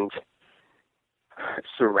wasn't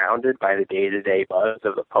surrounded by the day-to-day buzz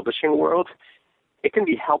of the publishing world. It can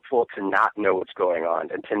be helpful to not know what's going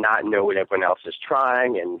on and to not know what everyone else is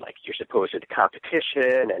trying and your supposed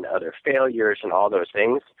competition and other failures and all those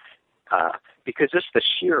things. Because just the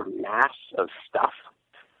sheer mass of stuff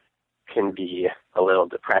can be a little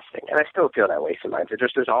depressing. And I still feel that way sometimes.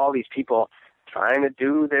 There's all these people trying to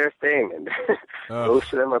do their thing, and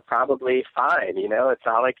most of them are probably fine, It's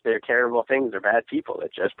not like they're terrible things or bad people.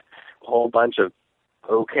 It's just a whole bunch of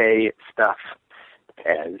okay stuff.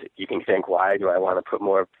 And you can think, why do I want to put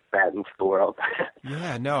more of that into the world?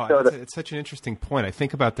 Yeah, no, it's such an interesting point. I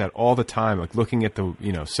think about that all the time, looking at the,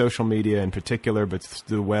 social media in particular, but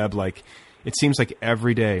the web, it seems like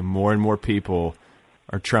every day more and more people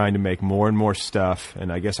are trying to make more and more stuff,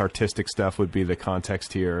 and I guess artistic stuff would be the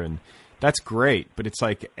context here, and that's great. But it's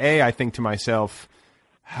I think to myself,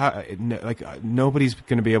 nobody's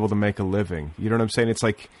going to be able to make a living. You know what I'm saying? It's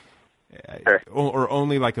or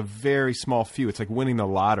only a very small few. It's like winning the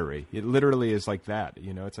lottery. It literally is like that.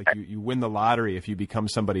 It's like you win the lottery if you become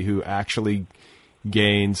somebody who actually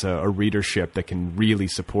gains a readership that can really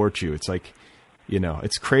support you. It's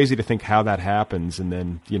it's crazy to think how that happens. And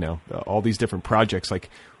then, all these different projects,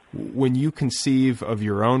 when you conceive of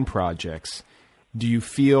your own projects, do you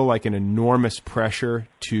feel an enormous pressure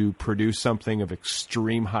to produce something of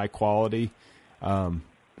extreme high quality?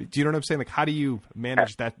 Do you know what I'm saying? Like, how do you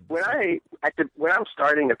manage that? When I'm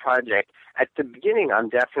starting the project, at the beginning, I'm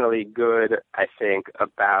definitely good, I think,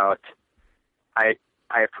 about I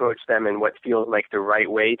approach them in what feels like the right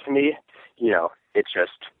way to me. It's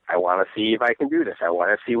just, I want to see if I can do this. I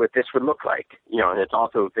want to see what this would look like. And it's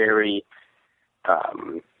also very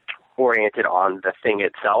oriented on the thing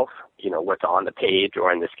itself, what's on the page,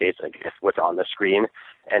 or in this case, I guess, what's on the screen,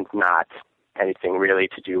 and not anything really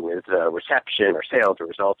to do with reception or sales or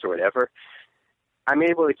results or whatever. I'm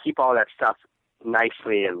able to keep all that stuff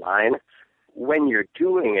nicely in line. When you're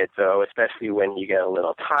doing it, though, especially when you get a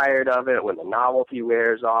little tired of it, when the novelty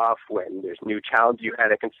wears off, when there's new challenges you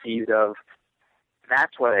hadn't conceived of,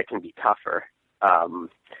 that's when it can be tougher.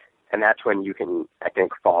 And that's when you can, I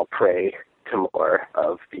think, fall prey to more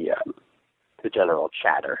of the general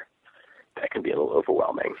chatter that can be a little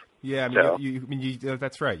overwhelming. Yeah, I mean,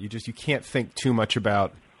 that's right. You can't think too much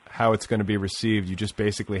about how it's going to be received. You just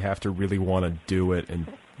basically have to really want to do it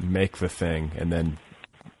and make the thing, and then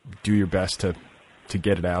do your best to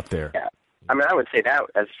get it out there. Yeah, I mean, I would say that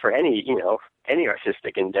as for any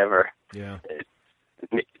artistic endeavor, yeah,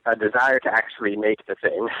 a desire to actually make the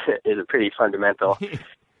thing is a pretty fundamental,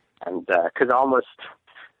 and because almost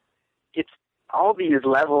it's all these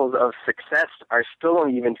levels of success are still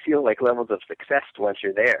don't even feel like levels of success once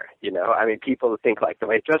you're there. I mean, people think like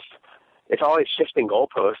it's always shifting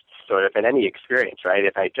goalposts, sort of, in any experience, right?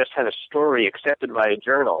 If I just had a story accepted by a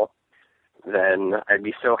journal, then I'd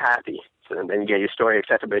be so happy. So then you get your story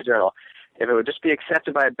accepted by a journal. If it would just be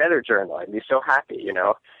accepted by a better journal, I'd be so happy,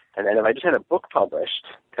 And then if I just had a book published,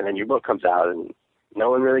 and then your book comes out and no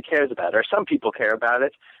one really cares about it, or some people care about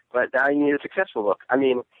it, but now you need a successful book. I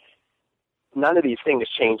mean, none of these things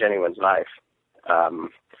change anyone's life.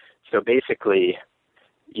 So basically,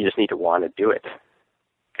 you just need to want to do it.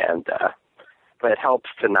 And but it helps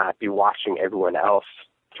to not be watching everyone else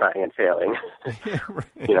trying and failing.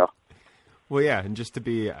 Right. Well, yeah, and just to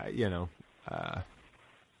be, I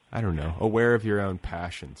don't know, aware of your own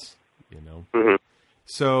passions. Mm-hmm.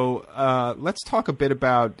 So let's talk a bit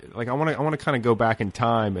about, like, I want to kind of go back in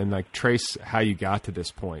time and like trace how you got to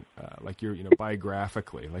this point, like you're,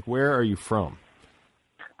 biographically. Like, where are you from?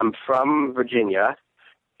 I'm from Virginia,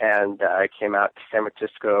 and I came out to San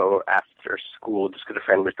Francisco after school just because a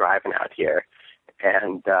friend was driving out here,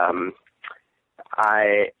 and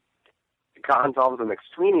I got involved with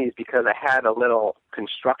McSweeney's because I had a little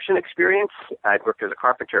construction experience. I'd worked as a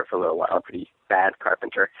carpenter for a little while, a pretty bad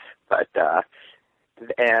carpenter, but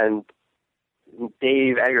and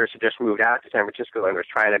Dave Eggers had just moved out to San Francisco and was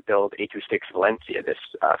trying to build 826 Valencia, this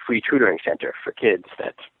free tutoring center for kids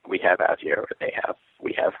that we have out here, or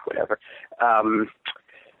we have, whatever.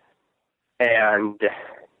 And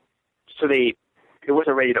so it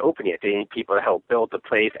wasn't ready to open yet. They needed people to help build the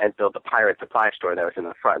place and build the pirate supply store that was in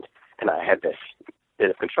the front. And I had this bit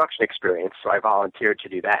of construction experience, so I volunteered to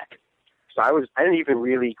do that. So I didn't even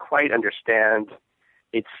really quite understand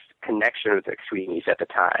its connection with McSweeney's at the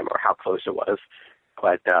time, or how close it was.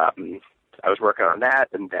 But I was working on that,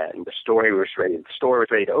 and then the store was ready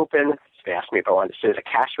to open. So they asked me if I wanted to sit as a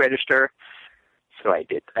cash register. So I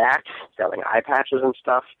did that, selling eye patches and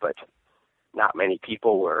stuff, but not many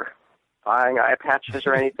people were buying eye patches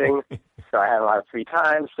or anything. So I had a lot of free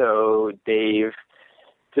time. So Dave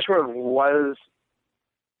just sort of was,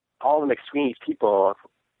 all the McSweeney's people,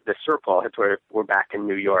 the circle, had sort of were back in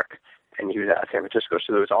New York, and he was out of San Francisco.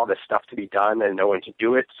 So there was all this stuff to be done and no one to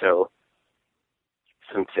do it. So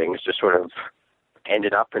some things just sort of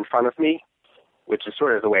ended up in front of me, which is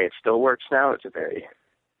sort of the way it still works now. It's a very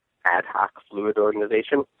ad hoc, fluid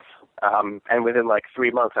organization. And within like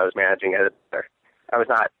 3 months, I was managing editor. I was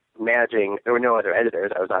not managing, there were no other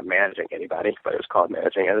editors. I was not managing anybody, but it was called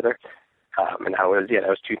managing editor. And that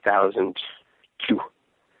was 2002.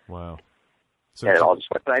 Wow. So and it all just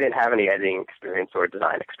went, but I didn't have any editing experience or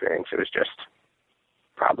design experience. It was just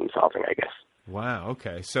problem solving, I guess. Wow.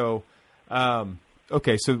 Okay. So,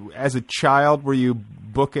 so as a child, were you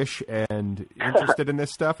bookish and interested in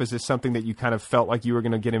this stuff? Is this something that you kind of felt like you were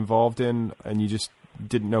going to get involved in, and you just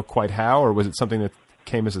didn't know quite how, or was it something that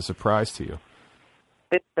came as a surprise to you?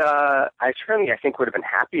 I certainly, I think, would have been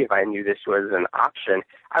happy if I knew this was an option.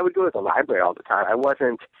 I would go to the library all the time. I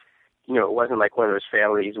wasn't, it wasn't like one of those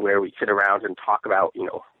families where we sit around and talk about,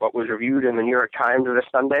 what was reviewed in the New York Times this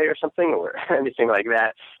Sunday or something, or anything like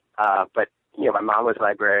that. But, my mom was a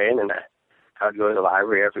librarian, and I would go to the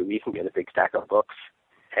library every week and get a big stack of books.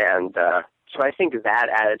 And so I think that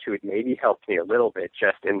attitude maybe helped me a little bit,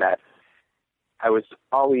 just in that I was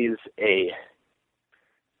always a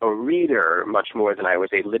reader much more than I was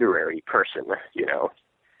a literary person,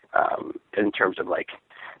 in terms of like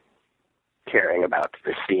caring about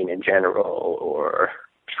the scene in general or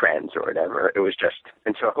trends or whatever. It was just,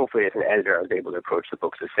 and so hopefully as an editor, I was able to approach the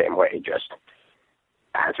books the same way, just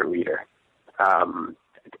as a reader.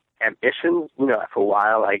 Ambition, for a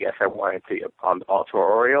while, I guess I wanted to be on the Baltimore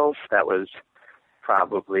Orioles. That was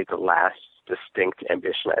probably the last distinct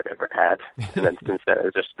ambition I've ever had. And then since then,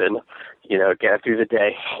 it's just been, get through the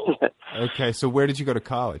day. Okay, so where did you go to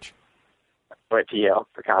college? I went to Yale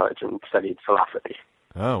for college and studied philosophy.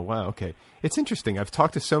 Oh, wow, okay. It's interesting. I've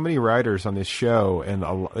talked to so many writers on this show, and,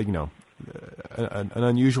 an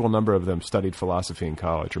unusual number of them studied philosophy in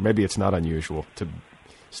college. Or maybe it's not unusual to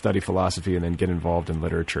study philosophy and then get involved in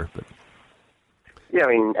literature. But yeah,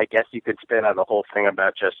 I guess you could spin out the whole thing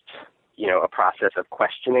about just, a process of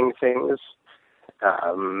questioning things,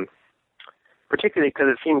 particularly because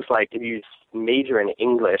it seems like if you major in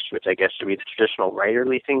English, which I guess should be the traditional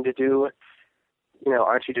writerly thing to do,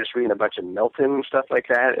 aren't you just reading a bunch of Milton and stuff like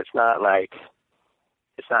that? It's not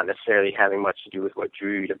necessarily having much to do with what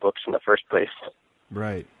drew you to books in the first place.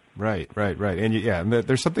 Right. And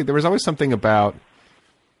there was always something about,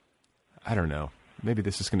 I don't know, maybe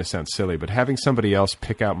this is going to sound silly, but having somebody else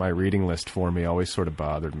pick out my reading list for me always sort of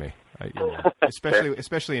bothered me.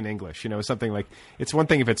 Especially in English, something like, it's one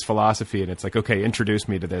thing if it's philosophy and it's like, okay, introduce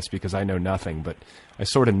me to this because I know nothing, but I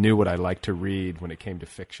sort of knew what I liked to read when it came to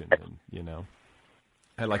fiction, and,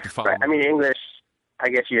 I like to follow. Right. English, I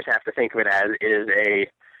guess you just have to think of it as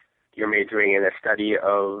you're majoring in a study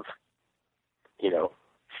of,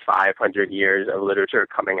 500 years of literature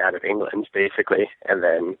coming out of England, basically, and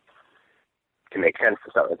then to make sense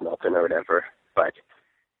to start with Milton or whatever. But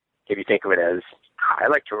if you think of it as, I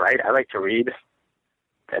like to write, I like to read,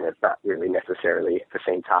 then it's not really necessarily the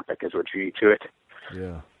same topic as what drew you to it.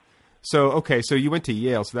 Yeah. So you went to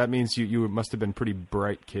Yale, so that means you must have been a pretty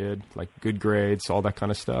bright kid, like good grades, all that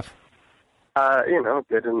kind of stuff?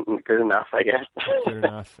 Good enough, I guess. Good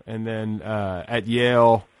enough. And then at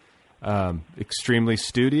Yale, extremely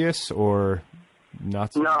studious or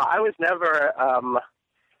not? No, I was never,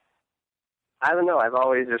 I don't know, I've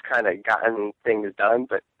always just kind of gotten things done,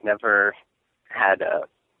 but never had a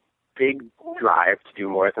big drive to do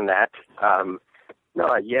more than that.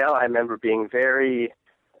 No, at Yale, I remember being very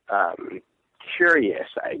curious,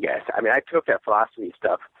 I guess. I took that philosophy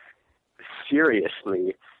stuff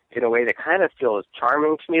seriously in a way that kind of feels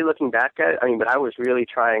charming to me looking back at it. But I was really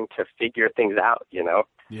trying to figure things out,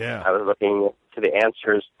 Yeah. I was looking for the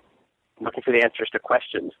answers to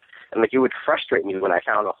questions. And it would frustrate me when I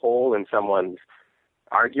found a hole in someone's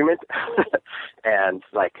argument. And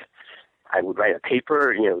I would write a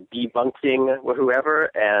paper, debunking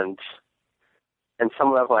whoever, and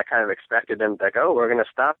some level I kind of expected them to go, we're going to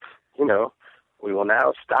stop, we will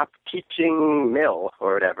now stop teaching Mill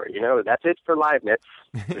or whatever, that's it for Leibniz.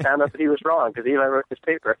 We found out that he was wrong because Eli wrote this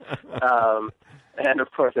paper. And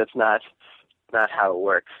of course that's not how it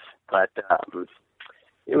works, but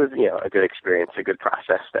it was, a good experience, a good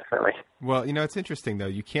process, definitely. Well, it's interesting though.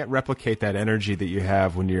 You can't replicate that energy that you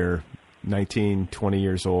have when you're 19, 20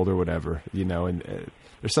 years old or whatever, and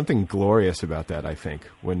there's something glorious about that, I think,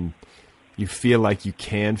 when you feel like you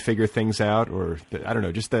can figure things out, or I don't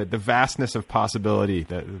know, just the vastness of possibility,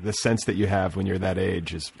 the sense that you have when you're that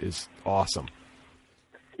age is awesome.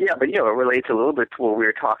 Yeah, but, it relates a little bit to what we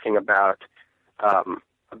were talking about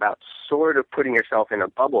sort of putting yourself in a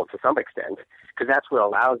bubble to some extent, because that's what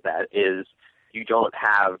allows that is you don't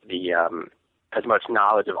have the as much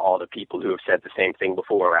knowledge of all the people who have said the same thing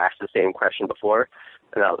before or asked the same question before,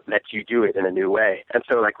 and that lets you do it in a new way. And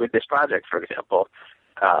so, with this project, for example,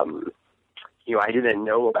 I didn't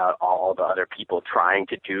know about all the other people trying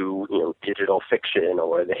to do, digital fiction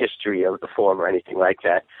or the history of the form or anything like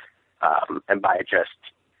that. And by just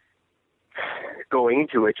going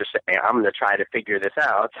into it, just saying, I'm going to try to figure this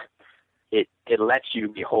out, it lets you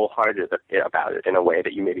be wholehearted about it in a way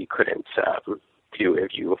that you maybe couldn't do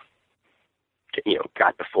if you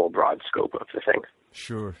got the full broad scope of the thing.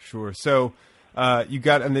 Sure. So you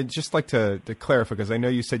got, and then just like to clarify, because I know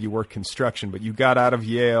you said you worked construction, but you got out of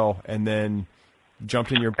Yale and then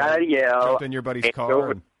jumped in your buddy's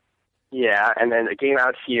car. Yeah, and then it came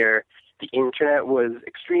out here. The internet was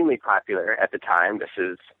extremely popular at the time. This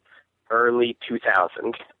is early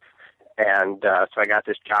 2000. And so I got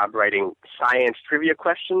this job writing science trivia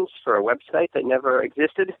questions for a website that never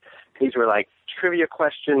existed. These were trivia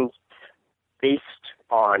questions based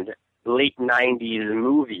on late 90s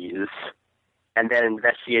movies and then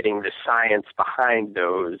investigating the science behind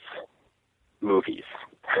those movies.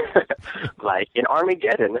 In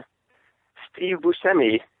Armageddon, Steve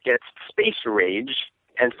Buscemi gets space rage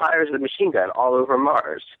and fires a machine gun all over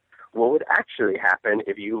Mars. What would actually happen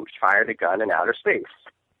if you fired a gun in outer space?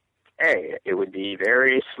 A, it would be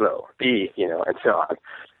very slow. B, and so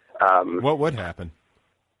on. What would happen?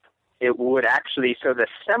 It would actually, so the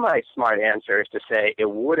semi-smart answer is to say it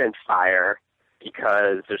wouldn't fire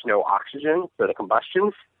because there's no oxygen for the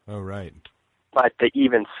combustions. Oh, right. But the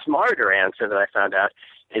even smarter answer that I found out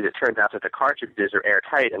is it turns out that the cartridges are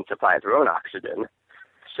airtight and supply their own oxygen.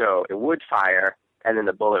 So it would fire, and then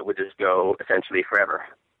the bullet would just go essentially forever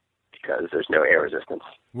because there's no air resistance.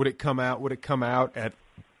 Would it come out at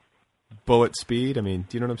bullet speed? I mean,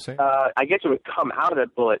 do you know what I'm saying? I guess it would come out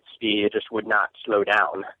at bullet speed. It just would not slow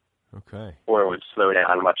down. Okay. Or it would slow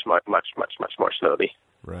down much, much, much, much, much more slowly.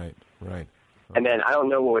 Right. Okay. And then I don't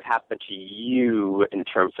know what would happen to you in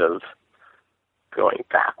terms of going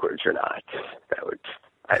backwards or not.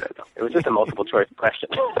 I don't know. It was just a multiple choice question.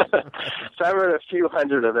 So I wrote a few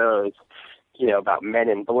hundred of those, about Men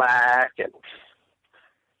in Black, and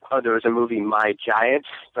there was a movie, My Giant,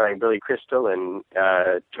 starring Billy Crystal and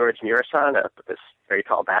George Murasan, this very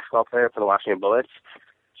tall basketball player for the Washington Bullets.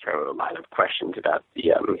 So I wrote a lot of questions about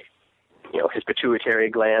the, his pituitary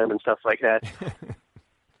gland and stuff like that.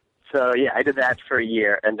 So yeah, I did that for a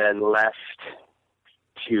year, and then left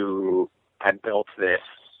I built this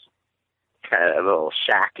kind of little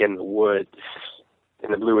shack in the woods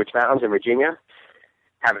in the Blue Ridge Mountains in Virginia,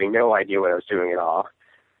 having no idea what I was doing at all.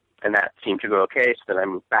 And that seemed to go okay, so then I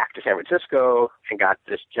moved back to San Francisco and got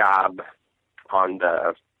this job on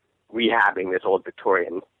the rehabbing this old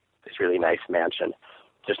Victorian, this really nice mansion,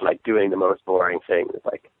 just like doing the most boring things,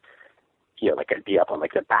 like I'd be up on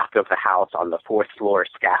like the back of the house on the 4th floor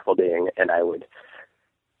scaffolding, and I would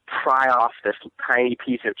pry off this tiny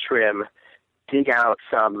piece of trim, dig out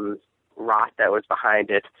some rot that was behind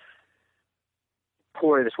it,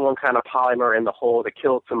 pour this one kind of polymer in the hole to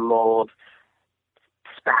kill some mold,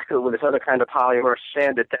 spackle it with this other kind of polymer,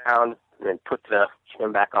 sand it down, and then put the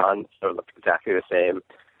trim back on so it looked exactly the same.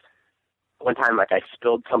 One time, I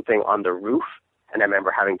spilled something on the roof, and I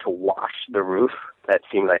remember having to wash the roof. That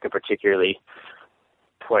seemed like a particularly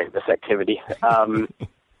pointless activity. But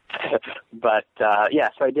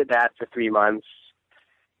so I did that for 3 months.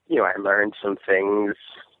 I learned some things.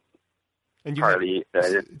 And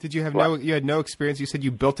you had no experience? You said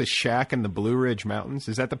you built a shack in the Blue Ridge Mountains.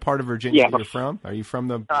 Is that the part of Virginia that you're from? Are you from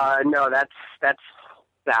the? No, that's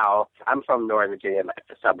south. I'm from Northern Virginia, like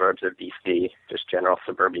the suburbs of D.C., just general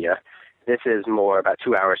suburbia. This is more about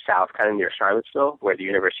 2 hours south, kind of near Charlottesville, where the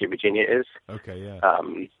University of Virginia is. Okay, yeah.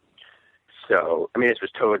 So, this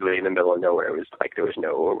was totally in the middle of nowhere. It was like there was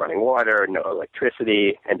no running water, no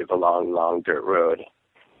electricity, end of a long, long dirt road.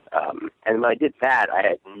 And when I did that, I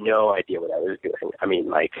had no idea what I was doing.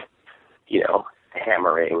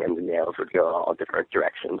 Hammering, and the nails would go all different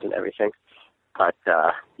directions and everything. But,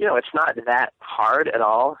 it's not that hard at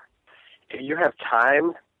all. If you have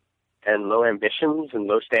time and low ambitions and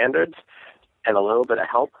low standards and a little bit of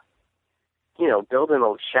help, building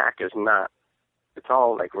a shack is not, it's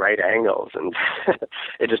all like right angles, and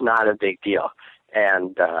it's just not a big deal.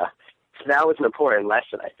 And so that was an important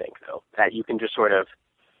lesson, I think, though, that you can just sort of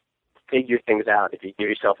figure things out if you give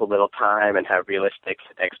yourself a little time and have realistic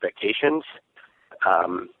expectations,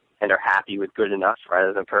 and are happy with good enough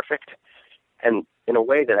rather than perfect. And in a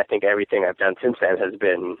way that I think everything I've done since then has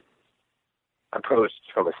been approached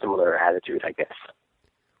from a similar attitude, I guess.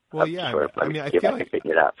 Well, yeah. I feel like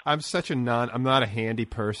I'm not a handy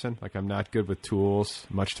person. Like, I'm not good with tools,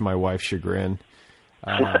 much to my wife's chagrin.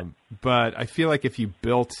 But I feel like if you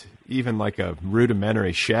built even like a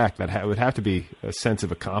rudimentary shack, that would have to be a sense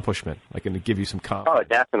of accomplishment, like, and to give you some confidence. Oh,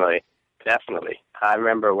 definitely. I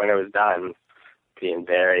remember when it was done, being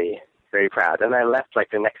very, very proud. And I left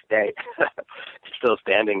like the next day, still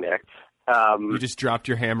standing there. You just dropped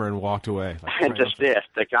your hammer and walked away. Like,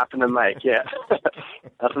 like dropping the mic, yeah.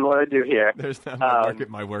 Nothing more to do here. There's nothing to work.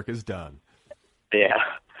 My work is done. Yeah.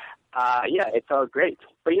 It's all great.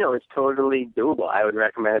 But, it's totally doable. I would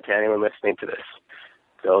recommend it to anyone listening to this.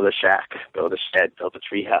 Build a shack, build a shed, build a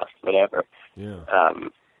tree house, whatever. Yeah.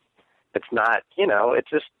 It's not, it's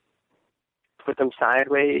just put them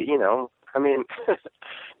sideways,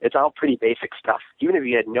 it's all pretty basic stuff. Even if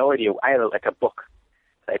you had no idea, I had a book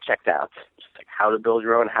that I checked out, just like how to build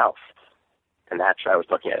your own house. And that's what I was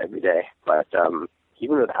looking at every day. But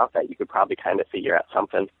even without that, you could probably kind of figure out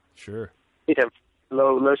something. Sure. You'd have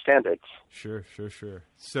low standards. Sure.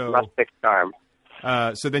 So rustic charm.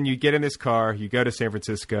 So then you get in this car, you go to San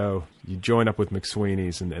Francisco, you join up with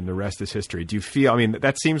McSweeney's, and the rest is history. Do you feel,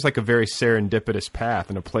 that seems like a very serendipitous path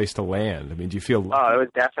and a place to land. Do you feel lucky? Oh, it was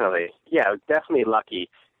definitely lucky.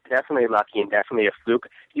 Definitely lucky and definitely a fluke.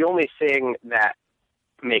 The only thing that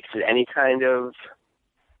makes it any kind of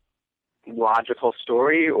logical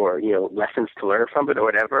story or, lessons to learn from it or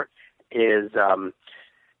whatever, is, I'm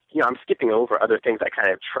skipping over other things I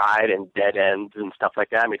kind of tried and dead ends and stuff like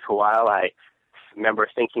that. I mean, for a while, I remember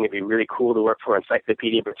thinking it'd be really cool to work for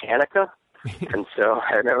Encyclopedia Britannica. And so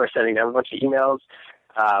I remember sending them a bunch of emails,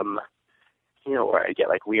 where I get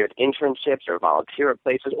like weird internships or volunteer at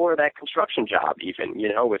places, or that construction job even,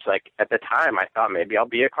 which like at the time I thought maybe I'll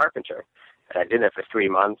be a carpenter. And I did it for 3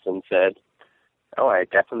 months and said, oh, I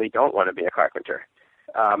definitely don't want to be a carpenter.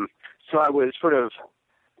 So I was sort of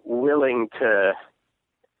willing to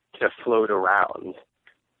float around.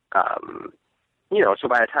 So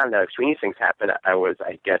by the time that Sweeney things happened, I was,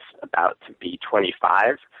 I guess, about to be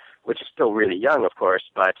 25, which is still really young, of course,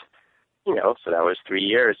 but, so that was 3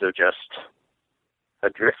 years of just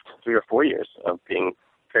adrift, 3 or 4 years of being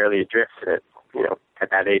fairly adrift. At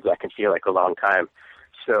that age, that can feel like a long time.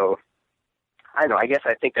 So, I don't know, I guess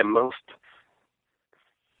I think that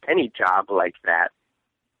any job like that,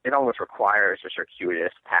 it almost requires a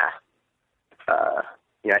circuitous path.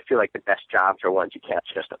 I feel like the best jobs are ones you can't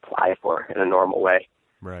just apply for in a normal way.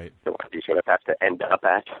 Right. The ones you sort of have to end up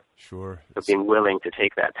at. Sure. So being willing to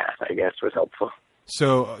take that path, I guess, was helpful.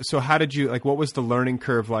 So how did you, what was the learning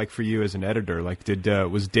curve like for you as an editor?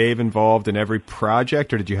 Was Dave involved in every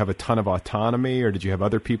project, or did you have a ton of autonomy, or did you have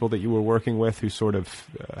other people that you were working with who sort of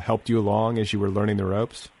helped you along as you were learning the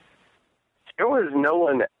ropes? There was no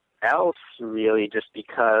one else, really, just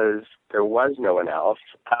because there was no one else.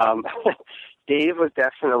 Dave was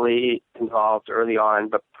definitely involved early on,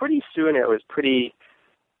 but pretty soon it was pretty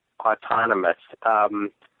autonomous.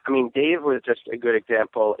 Dave was just a good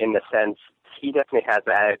example in the sense he definitely has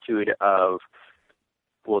the attitude of,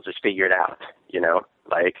 we'll just figure it out,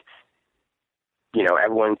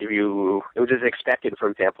 everyone it was just expected, for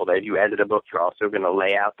example, that if you edit a book, you're also going to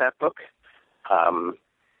lay out that book.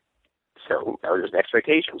 So that was just an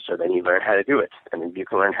expectation. So then you learn how to do it. And if you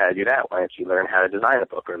can learn how to do that, why don't you learn how to design a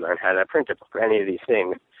book or learn how to print a book or any of these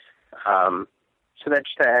things? So that's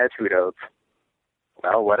just the attitude of,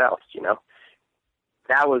 well, what else,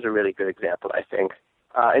 That was a really good example, I think.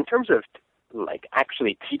 In terms of,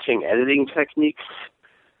 actually teaching editing techniques,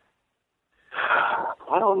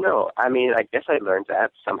 I don't know. I guess I learned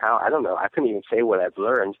that somehow. I don't know. I couldn't even say what I've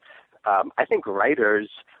learned. I think writers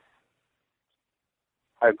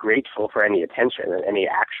are grateful for any attention and any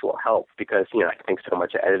actual help because, I think so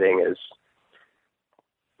much of editing is,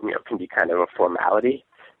 can be kind of a formality.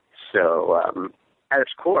 So at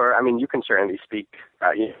its core, you can certainly speak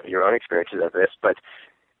your own experiences of this, but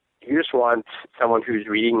you just want someone who's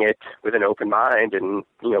reading it with an open mind and,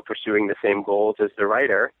 pursuing the same goals as the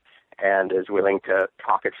writer and is willing to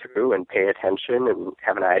talk it through and pay attention and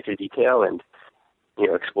have an eye to detail and,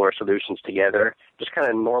 explore solutions together. Just kind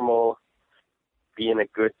of normal being a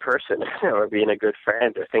good person or being a good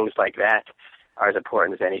friend or things like that are as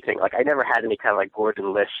important as anything. I never had any kind of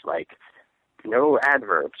Gordon Lish, no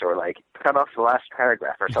adverbs or cut off the last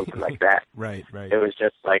paragraph or something like that. Right. It was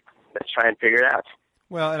just let's try and figure it out.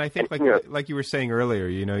 Well, and I think like you were saying earlier,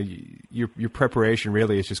 your preparation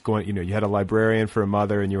really is just going, you had a librarian for a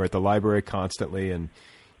mother and you were at the library constantly. And,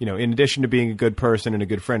 in addition to being a good person and a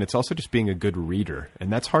good friend, it's also just being a good reader.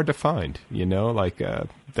 And that's hard to find,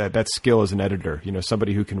 that skill as an editor,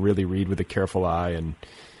 somebody who can really read with a careful eye and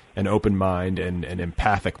an open mind and an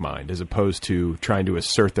empathic mind, as opposed to trying to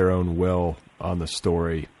assert their own will on the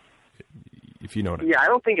story, if you know what I mean. Yeah, I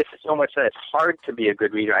don't think it's so much that it's hard to be a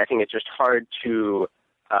good reader. I think it's just hard to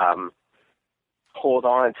hold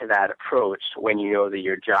on to that approach when you know that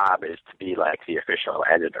your job is to be the official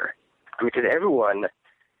editor. Because everyone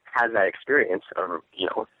has that experience of,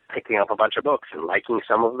 picking up a bunch of books and liking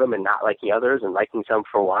some of them and not liking others and liking some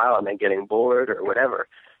for a while and then getting bored or whatever.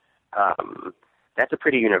 That's a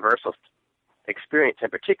pretty universal experience,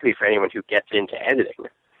 and particularly for anyone who gets into editing.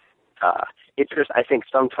 It's just, I think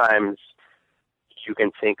sometimes you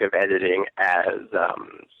can think of editing as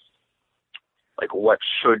what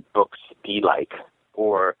should books be like,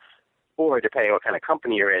 or depending on what kind of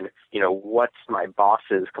company you're in, what's my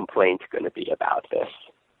boss's complaint going to be about this,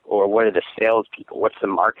 or what are the salespeople, what's the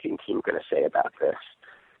marketing team going to say about this,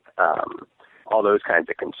 all those kinds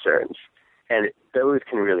of concerns, and those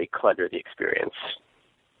can really clutter the experience.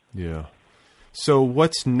 Yeah. So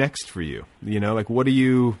what's next for you? What do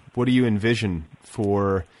you envision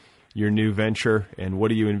for your new venture, and what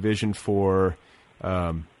do you envision for,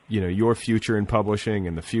 your future in publishing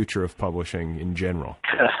and the future of publishing in general?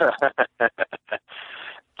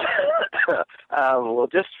 Well,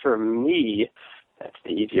 just for me, that's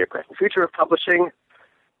the easier question. Future of publishing?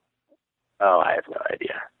 Oh, I have no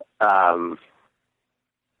idea.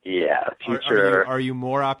 Yeah, future. Are you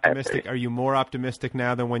more optimistic? Are you more optimistic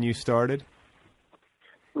now than when you started?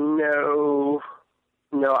 No,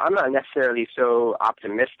 No, I'm not necessarily so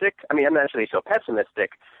optimistic. I mean, I'm not necessarily so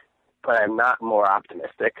pessimistic, but I'm not more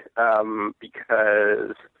optimistic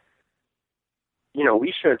because,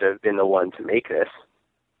 we should have been the one to make this.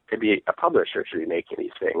 Maybe a publisher should be making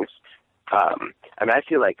these things. I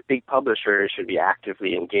feel like big publishers should be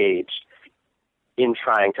actively engaged in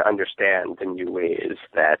trying to understand the new ways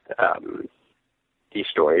that these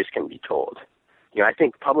stories can be told. I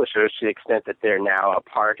think publishers, to the extent that they're now a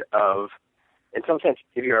part of, in some sense,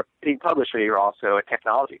 if you're a big publisher, you're also a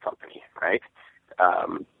technology company, right?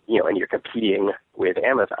 And you're competing with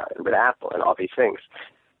Amazon and with Apple and all these things.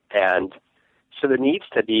 And so there needs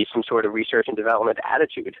to be some sort of research and development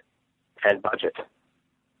attitude and budget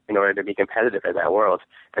in order to be competitive in that world.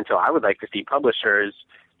 And so I would like to see publishers,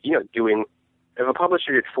 doing, if a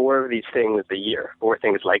publisher did 4 of these things a year, 4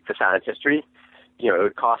 things like The Silent History, it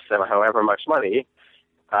would cost them however much money.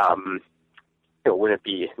 It wouldn't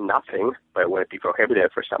be nothing, but it wouldn't be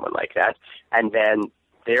prohibitive for someone like that. And then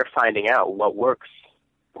they're finding out what works,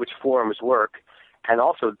 which forms work, and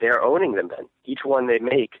also they're owning them then. Each one they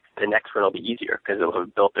make, the next one will be easier because they'll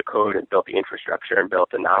have built the code and built the infrastructure and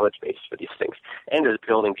built the knowledge base for these things, and is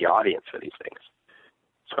building the audience for these things.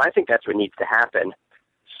 So I think that's what needs to happen.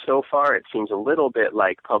 So far, it seems a little bit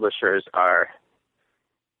like publishers are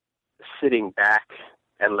sitting back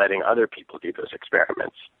and letting other people do those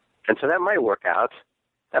experiments. And so that might work out.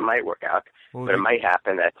 Well, but it might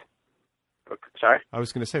happen that. Sorry? I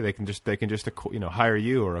was going to say they can just hire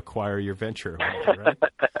you or acquire your venture. Right?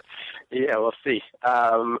 Yeah, we'll see.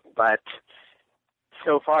 But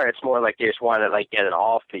so far, it's more like they just want to get it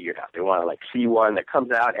all figured out. They want to see one that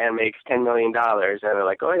comes out and makes $10 million, and they're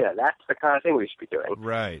like, oh yeah, that's the kind of thing we should be doing.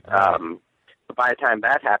 Right. But by the time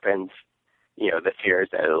that happens, the fear is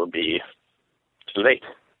that it'll be too late.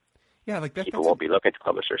 Yeah, people won't be looking to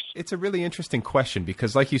publishers. It's a really interesting question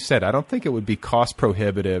because, like you said, I don't think it would be cost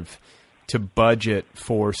prohibitive to budget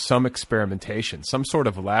for some experimentation, some sort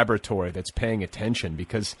of laboratory that's paying attention,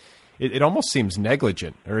 because it almost seems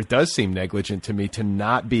negligent, or it does seem negligent to me, to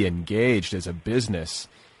not be engaged as a business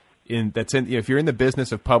if you're in the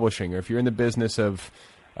business of publishing, or if you're in the business of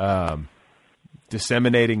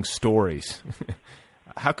disseminating stories.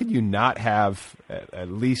 How could you not have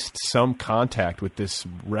at least some contact with this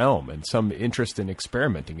realm and some interest in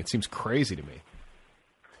experimenting? It seems crazy to me.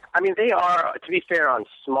 I mean, they are, to be fair, on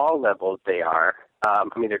small levels, they are.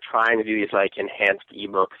 They're trying to do these, enhanced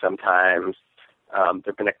ebooks sometimes. There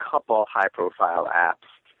have been a couple high-profile apps,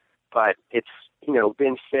 but it's,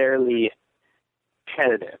 been fairly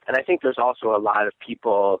tentative. And I think there's also a lot of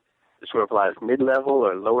people, sort of a lot of mid-level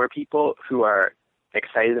or lower people who are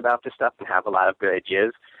excited about this stuff and have a lot of good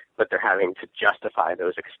ideas, but they're having to justify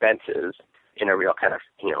those expenses in a real kind of,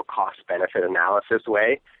 cost-benefit analysis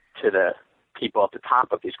way to the people at the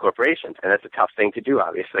top of these corporations. And that's a tough thing to do,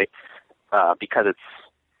 obviously, because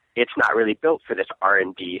it's not really built for this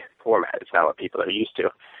R&D format. It's not what people are used to.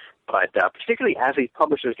 But particularly as these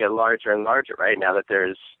publishers get larger and larger, right, now that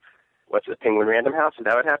there's, what's the Penguin Random House? Is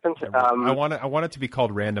that what happens? I want it to be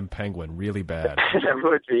called Random Penguin, really bad. That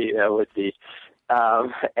would be.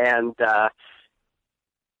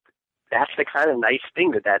 That's the kind of nice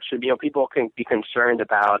thing that should be. People can be concerned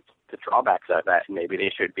about the drawbacks of that, and maybe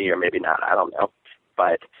they should be, or maybe not. I don't know,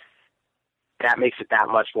 but that makes it that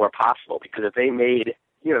much more possible. Because if they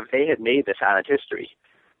had made this Silent History,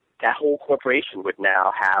 that whole corporation would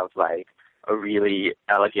now have a really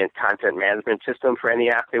elegant content management system for any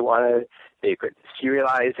app they wanted. They could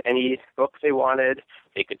serialize any book they wanted.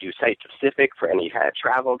 They could do site-specific for any kind of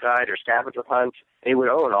travel guide or scavenger hunt. They would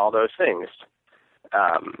own all those things,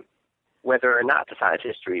 whether or not the Silent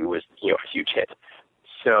History was, a huge hit.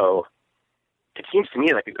 So it seems to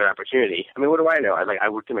me like a good opportunity. I mean, what do I know? I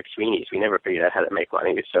worked at McSweeney's. We never figured out how to make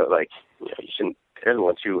money. So, you shouldn't. They're the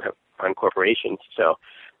ones who have run corporations. So,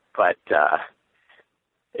 but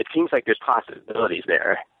it seems like there's possibilities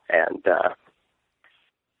there, and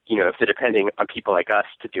if they're depending on people like us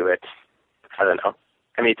to do it, I don't know.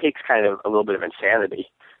 I mean, it takes kind of a little bit of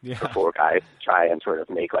insanity for 4 guys to try and sort of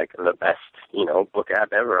make the best, book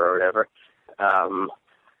app ever or whatever.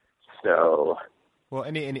 Well,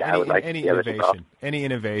 any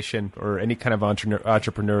innovation or any kind of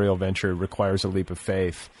entrepreneurial venture requires a leap of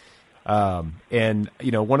faith. And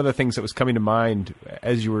one of the things that was coming to mind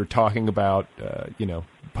as you were talking about,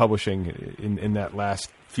 publishing in that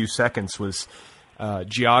last few seconds was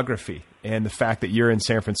geography, and the fact that you're in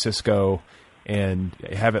San Francisco and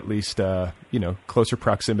have at least, closer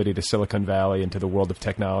proximity to Silicon Valley and to the world of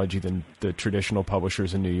technology than the traditional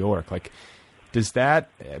publishers in New York. Does that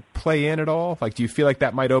play in at all? Do you feel like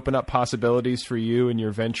that might open up possibilities for you and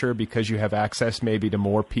your venture because you have access maybe to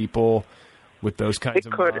more people with those kinds It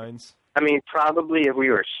of could. minds? I mean, probably if we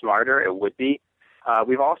were smarter, it would be.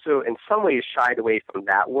 We've also, in some ways, shied away from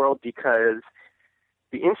that world because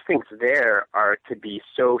the instincts there are to be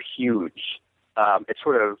so huge. It's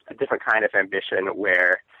sort of a different kind of ambition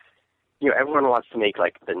where, everyone wants to make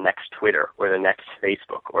like the next Twitter or the next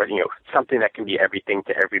Facebook or, something that can be everything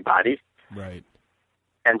to everybody. Right.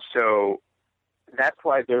 And so that's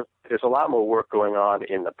why there's a lot more work going on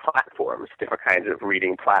in the platforms, different kinds of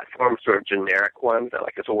reading platforms, sort of generic ones that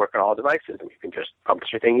like this will work on all devices and you can just publish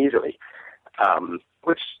your thing easily,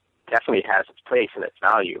 which definitely has its place and its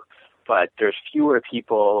value. But there's fewer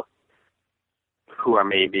people who are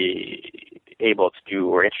maybe able to do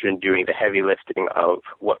or interested in doing the heavy lifting of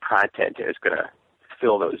what content is going to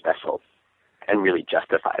fill those vessels and really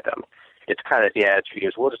justify them. It's kind of the attitude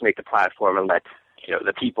is we'll just make the platform and let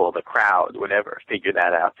the people, the crowd, whatever, figure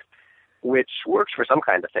that out, which works for some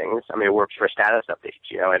kind of things. I mean, it works for status updates,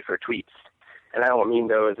 and for tweets. And I don't mean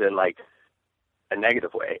those in like a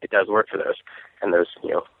negative way. It does work for those, and those,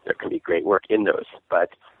 there can be great work in those, but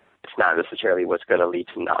it's not necessarily what's going to lead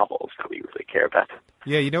to novels that we really care about.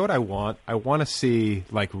 Yeah, you know what I want? I want to see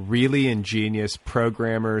like really ingenious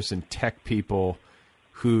programmers and tech people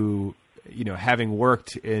who, having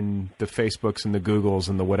worked in the Facebooks and the Googles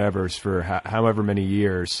and the whatevers for however many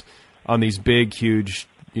years on these big, huge,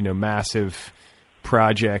 massive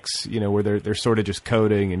projects, where they're sort of just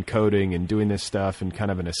coding and doing this stuff in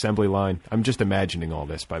kind of an assembly line. I'm just imagining all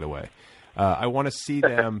this, by the way. I want to see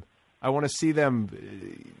them. I want to see them,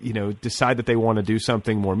 decide that they want to do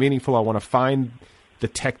something more meaningful. I want to find the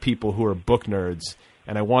tech people who are book nerds,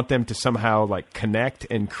 and I want them to somehow like connect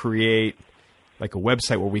and create like a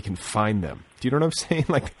website where we can find them. Do you know what I'm saying?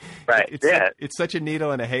 Like, right? It's such a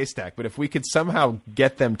needle in a haystack. But if we could somehow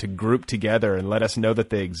get them to group together and let us know that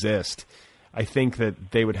they exist, I think that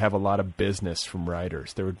they would have a lot of business from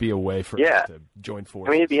writers. There would be a way for us to join forces.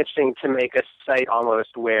 I mean, it'd be interesting to make a site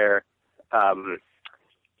almost where,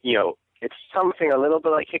 it's something a little bit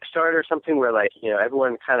like Kickstarter or something where like,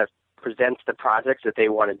 everyone kind of presents the projects that they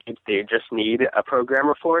want to do. They just need a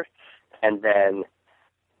programmer for, and then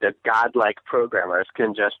the godlike programmers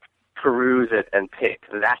can just peruse it and pick.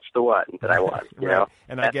 That's the one that I want. Right.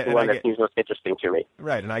 And that's the one that seems most interesting to me.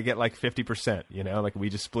 Right, and I get like 50%. Like we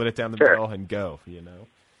just split it down the middle and go.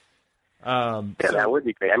 That would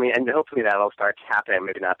be great. I mean, and hopefully that'll start happening.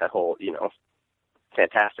 Maybe not that whole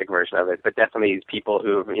fantastic version of it, but definitely people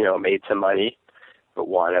who've made some money but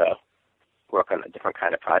want to work on a different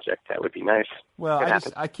kind of project. That would be nice. Well,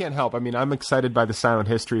 I can't help. I mean, I'm excited by the silent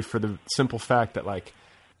history for the simple fact that like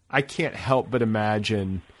I can't help but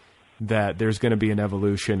imagine that there's going to be an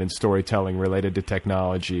evolution in storytelling related to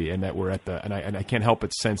technology, and that we're at I can't help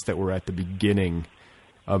but sense that we're at the beginning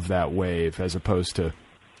of that wave as opposed to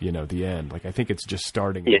the end. Like I think it's just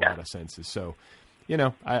starting in a lot of senses. So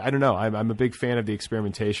I don't know. I'm a big fan of the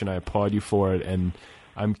experimentation. I applaud you for it, and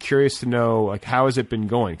I'm curious to know like how has it been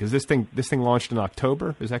going? Because this thing launched in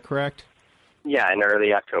October. Is that correct? Yeah, in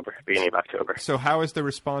early October, beginning of October. So how has the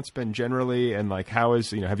response been generally, and like how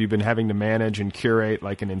is have you been having to manage and curate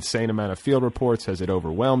like an insane amount of field reports? Has it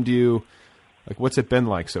overwhelmed you? Like what's it been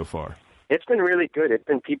like so far? It's been really good.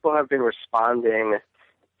 People have been responding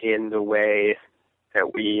in the way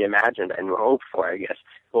that we imagined and hoped for, I guess,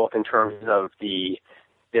 both in terms of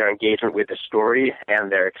their engagement with the story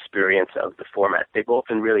and their experience of the format. They've both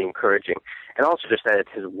been really encouraging. And also just that it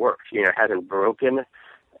has worked, it hasn't broken.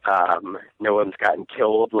 No one's gotten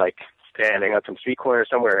killed, like standing on some street corner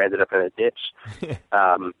somewhere or ended up in a ditch.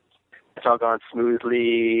 It's all gone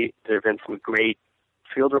smoothly. There have been some great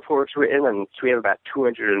field reports written, and so we have about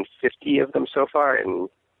 250 of them so far in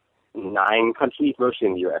 9 countries, mostly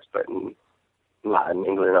in the U.S., but in a lot in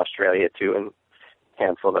England and Australia too, and a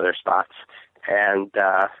handful of other spots. And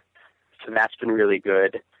so that's been really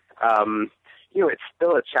good. It's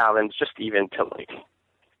still a challenge just even to like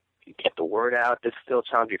get the word out. It's still a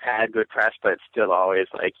challenge. We've had good press, but it's still always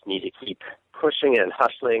like you need to keep pushing it and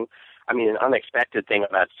hustling. I mean, an unexpected thing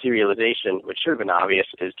about serialization, which should have been obvious,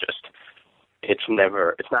 is just it's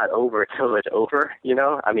not over till it's over,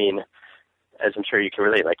 I mean, as I'm sure you can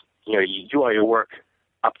relate, like, you do all your work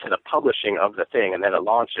up to the publishing of the thing and then it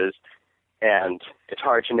launches, and it's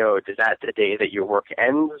hard to know, is that the day that your work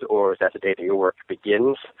ends or is that the day that your work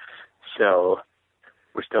begins? So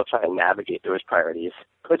we're still trying to navigate those priorities.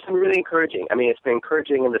 But it's been really encouraging. I mean, it's been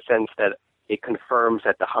encouraging in the sense that it confirms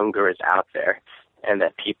that the hunger is out there and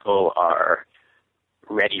that people are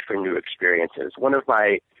ready for new experiences. One of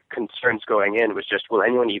my concerns going in was just, will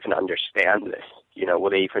anyone even understand this? Will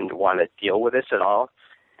they even want to deal with this at all?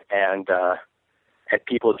 And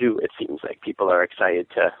people do. It seems like people are excited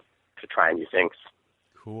to try new things.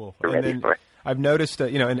 Cool. They're ready for it. I've noticed,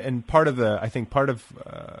 and part of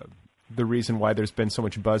the reason why there's been so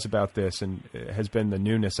much buzz about this and has been the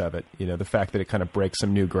newness of it, the fact that it kind of breaks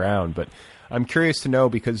some new ground. But I'm curious to know,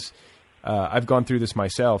 because I've gone through this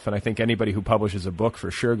myself, and I think anybody who publishes a book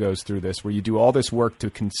for sure goes through this, where you do all this work to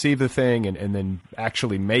conceive the thing and then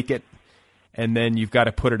actually make it, and then you've got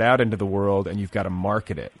to put it out into the world and you've got to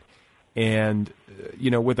market it. And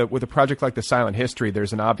with a project like The Silent History,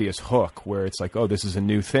 there's an obvious hook where it's like, oh, this is a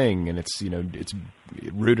new thing, and it's it's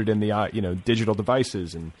rooted in the digital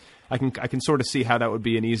devices, and I can sort of see how that would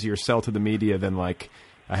be an easier sell to the media than like,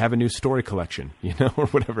 I have a new story collection, or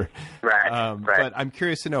whatever. Right. Right. But I'm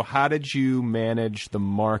curious to know, how did you manage the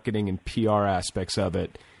marketing and PR aspects of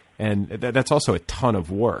it? And that's also a ton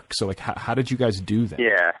of work. So like, how did you guys do that?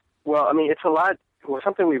 Yeah. Well, I mean, it's a lot. Well,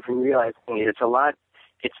 something we've been realizing is it's a lot.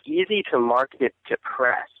 It's easy to market it to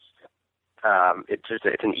press.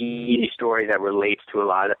 It's an easy story that relates to a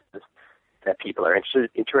lot of that people are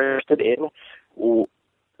interested in,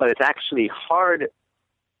 but it's actually hard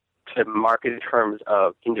to market in terms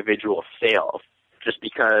of individual sales, just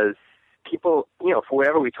because people, for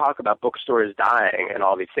whatever we talk about bookstores dying and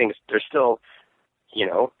all these things, there's still,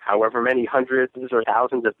 however many hundreds or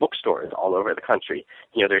thousands of bookstores all over the country.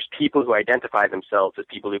 There's people who identify themselves as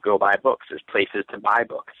people who go buy books. There's places to buy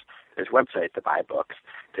books. There's websites to buy books.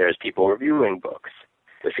 There's people reviewing books.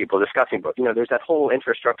 There's people discussing books. There's that whole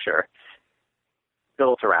infrastructure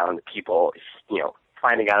built around people,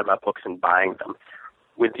 finding out about books and buying them.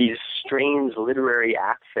 With these strange literary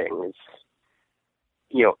act things,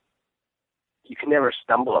 you can never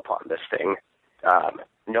stumble upon this thing.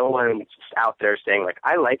 No one's out there saying, like,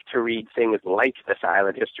 I like to read things like The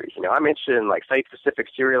Silent History. I'm interested in, like, site-specific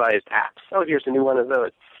serialized apps. Oh, here's a new one of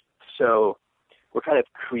those. So we're kind of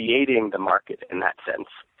creating the market in that sense.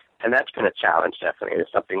 And that's been a challenge, definitely.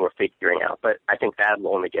 It's something we're figuring out. But I think that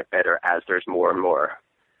will only get better as there's more and more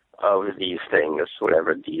of these things,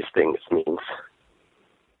 whatever these things means.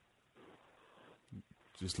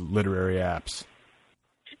 Just literary apps.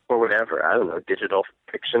 Or whatever, I don't know, digital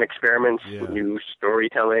fiction experiments, new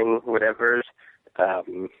storytelling, whatever. I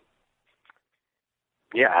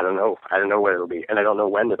don't know. I don't know what it'll be, and I don't know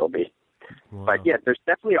when it'll be. Wow. But yeah, there's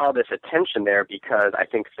definitely all this attention there because I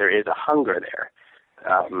think there is a hunger there.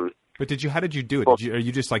 But how did you do it? Are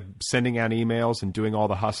you just like sending out emails and doing all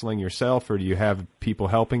the hustling yourself, or do you have people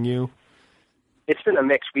helping you? It's been a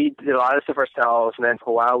mix. We did a lot of stuff ourselves, and then for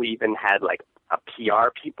a while we even had like a PR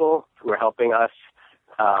people who were helping us.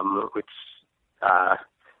 Which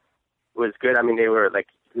was good. I mean, they were like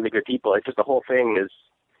really good people. It's just the whole thing is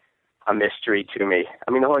a mystery to me.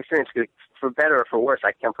 I mean, the whole experience, for better or for worse,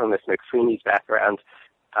 I come from this McSweeney's background,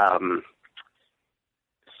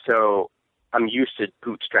 so I'm used to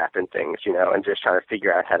bootstrapping things, and just trying to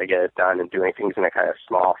figure out how to get it done and doing things in a kind of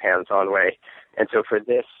small, hands-on way. And so for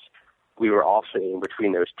this, we were all sitting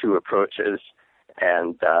between those two approaches,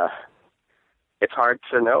 and it's hard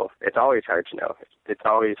to know. It's always hard to know. It's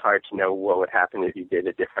always hard to know what would happen if you did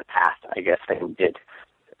a different path, I guess, than you did.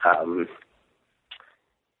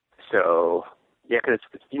 So, yeah, because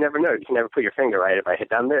you never know. You can never put your finger right. If I had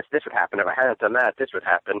done this, this would happen. If I hadn't done that, this would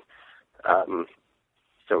happen.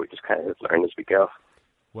 So we just kind of learn as we go.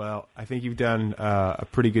 Well, I think you've done a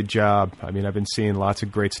pretty good job. I mean, I've been seeing lots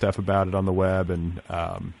of great stuff about it on the web, and,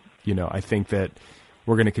 I think that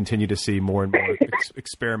we're going to continue to see more and more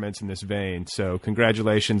experiments in this vein. So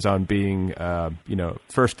congratulations on being,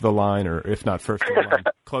 first of the line, or if not first of the line,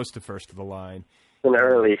 close to first of the line. And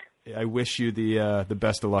early. I wish you the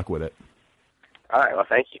best of luck with it. All right. Well,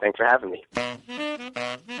 thank you. Thanks for having me.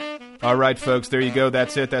 All right, folks, there you go.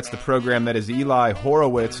 That's it. That's the program. That is Eli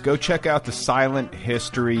Horowitz. Go check out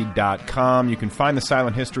thesilenthistory.com. You can find The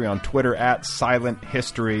Silent History on Twitter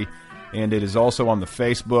 @SilentHistory, and it is also on the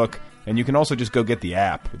Facebook. And you can also just go get the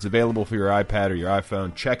app. It's available for your iPad or your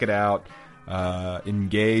iPhone. Check it out.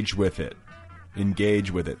 Engage with it.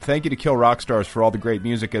 Engage with it. Thank you to Kill Rock Stars for all the great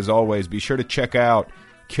music, as always. Be sure to check out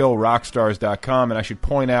killrockstars.com. And I should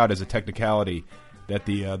point out, as a technicality, that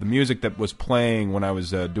the music that was playing when I was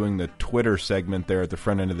doing the Twitter segment there at the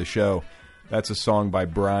front end of the show, that's a song by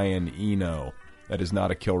Brian Eno. That is not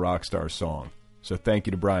a Kill Rock Stars song. So thank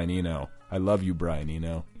you to Brian Eno. I love you, Brian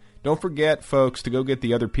Eno. Don't forget, folks, to go get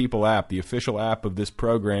the Other People app, the official app of this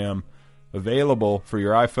program, available for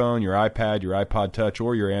your iPhone, your iPad, your iPod Touch,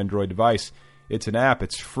 or your Android device. It's an app.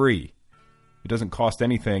 It's free. It doesn't cost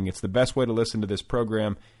anything. It's the best way to listen to this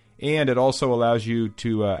program, and it also allows you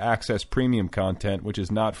to access premium content, which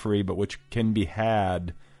is not free, but which can be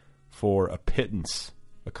had for a pittance,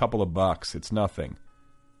 a couple of bucks. It's nothing.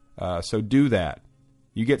 So do that.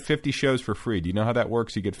 You get 50 shows for free. Do you know how that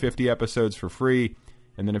works? You get 50 episodes for free.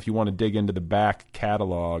 And then if you want to dig into the back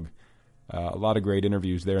catalog, a lot of great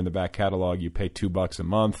interviews there in the back catalog. You pay $2 a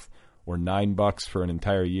month or $9 for an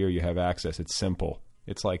entire year. You have access. It's simple.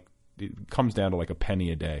 It's like, it comes down to like a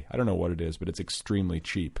penny a day. I don't know what it is, but it's extremely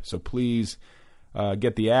cheap. So please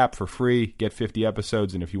get the app for free, get 50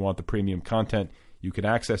 episodes, and if you want the premium content, you can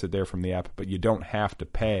access it there from the app, but you don't have to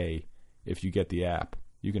pay if you get the app.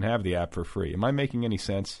 You can have the app for free. Am I making any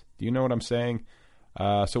sense? Do you know what I'm saying?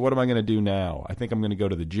 So what am I going to do now? I think I'm going to go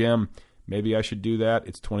to the gym. Maybe I should do that.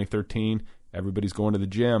 It's 2013. Everybody's going to the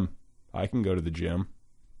gym. I can go to the gym.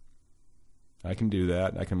 I can do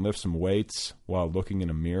that. I can lift some weights while looking in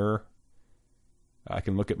a mirror. I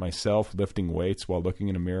can look at myself lifting weights while looking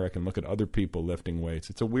in a mirror. I can look at other people lifting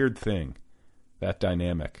weights. It's a weird thing, that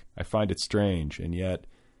dynamic. I find it strange, and yet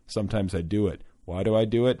sometimes I do it. Why do I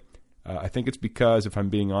do it? I think it's because, if I'm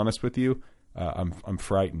being honest with you, I'm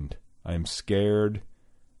frightened. I'm scared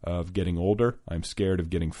of getting older. I'm scared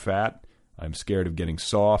of getting fat. I'm scared of getting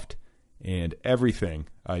soft. And everything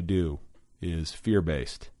I do is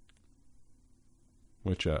fear-based,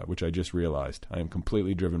 which I just realized. I am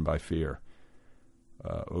completely driven by fear.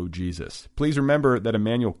 Oh, Jesus. Please remember that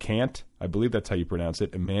Immanuel Kant, I believe that's how you pronounce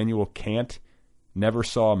it, Immanuel Kant never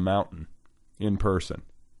saw a mountain in person.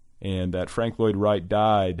 And that Frank Lloyd Wright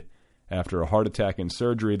died after a heart attack and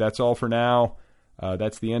surgery. That's all for now.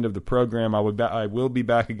 That's the end of the program. I will be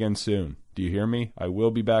back again soon. Do you hear me? I will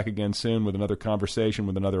be back again soon with another conversation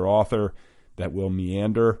with another author that will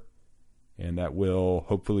meander and that will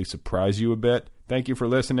hopefully surprise you a bit. Thank you for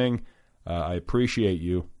listening. I appreciate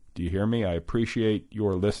you. Do you hear me? I appreciate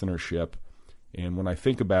your listenership. And when I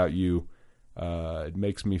think about you, it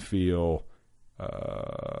makes me feel,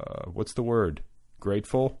 what's the word?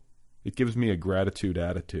 Grateful? It gives me a gratitude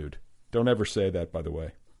attitude. Don't ever say that, by the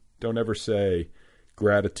way. Don't ever say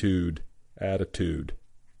gratitude attitude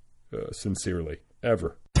sincerely.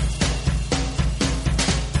 Ever.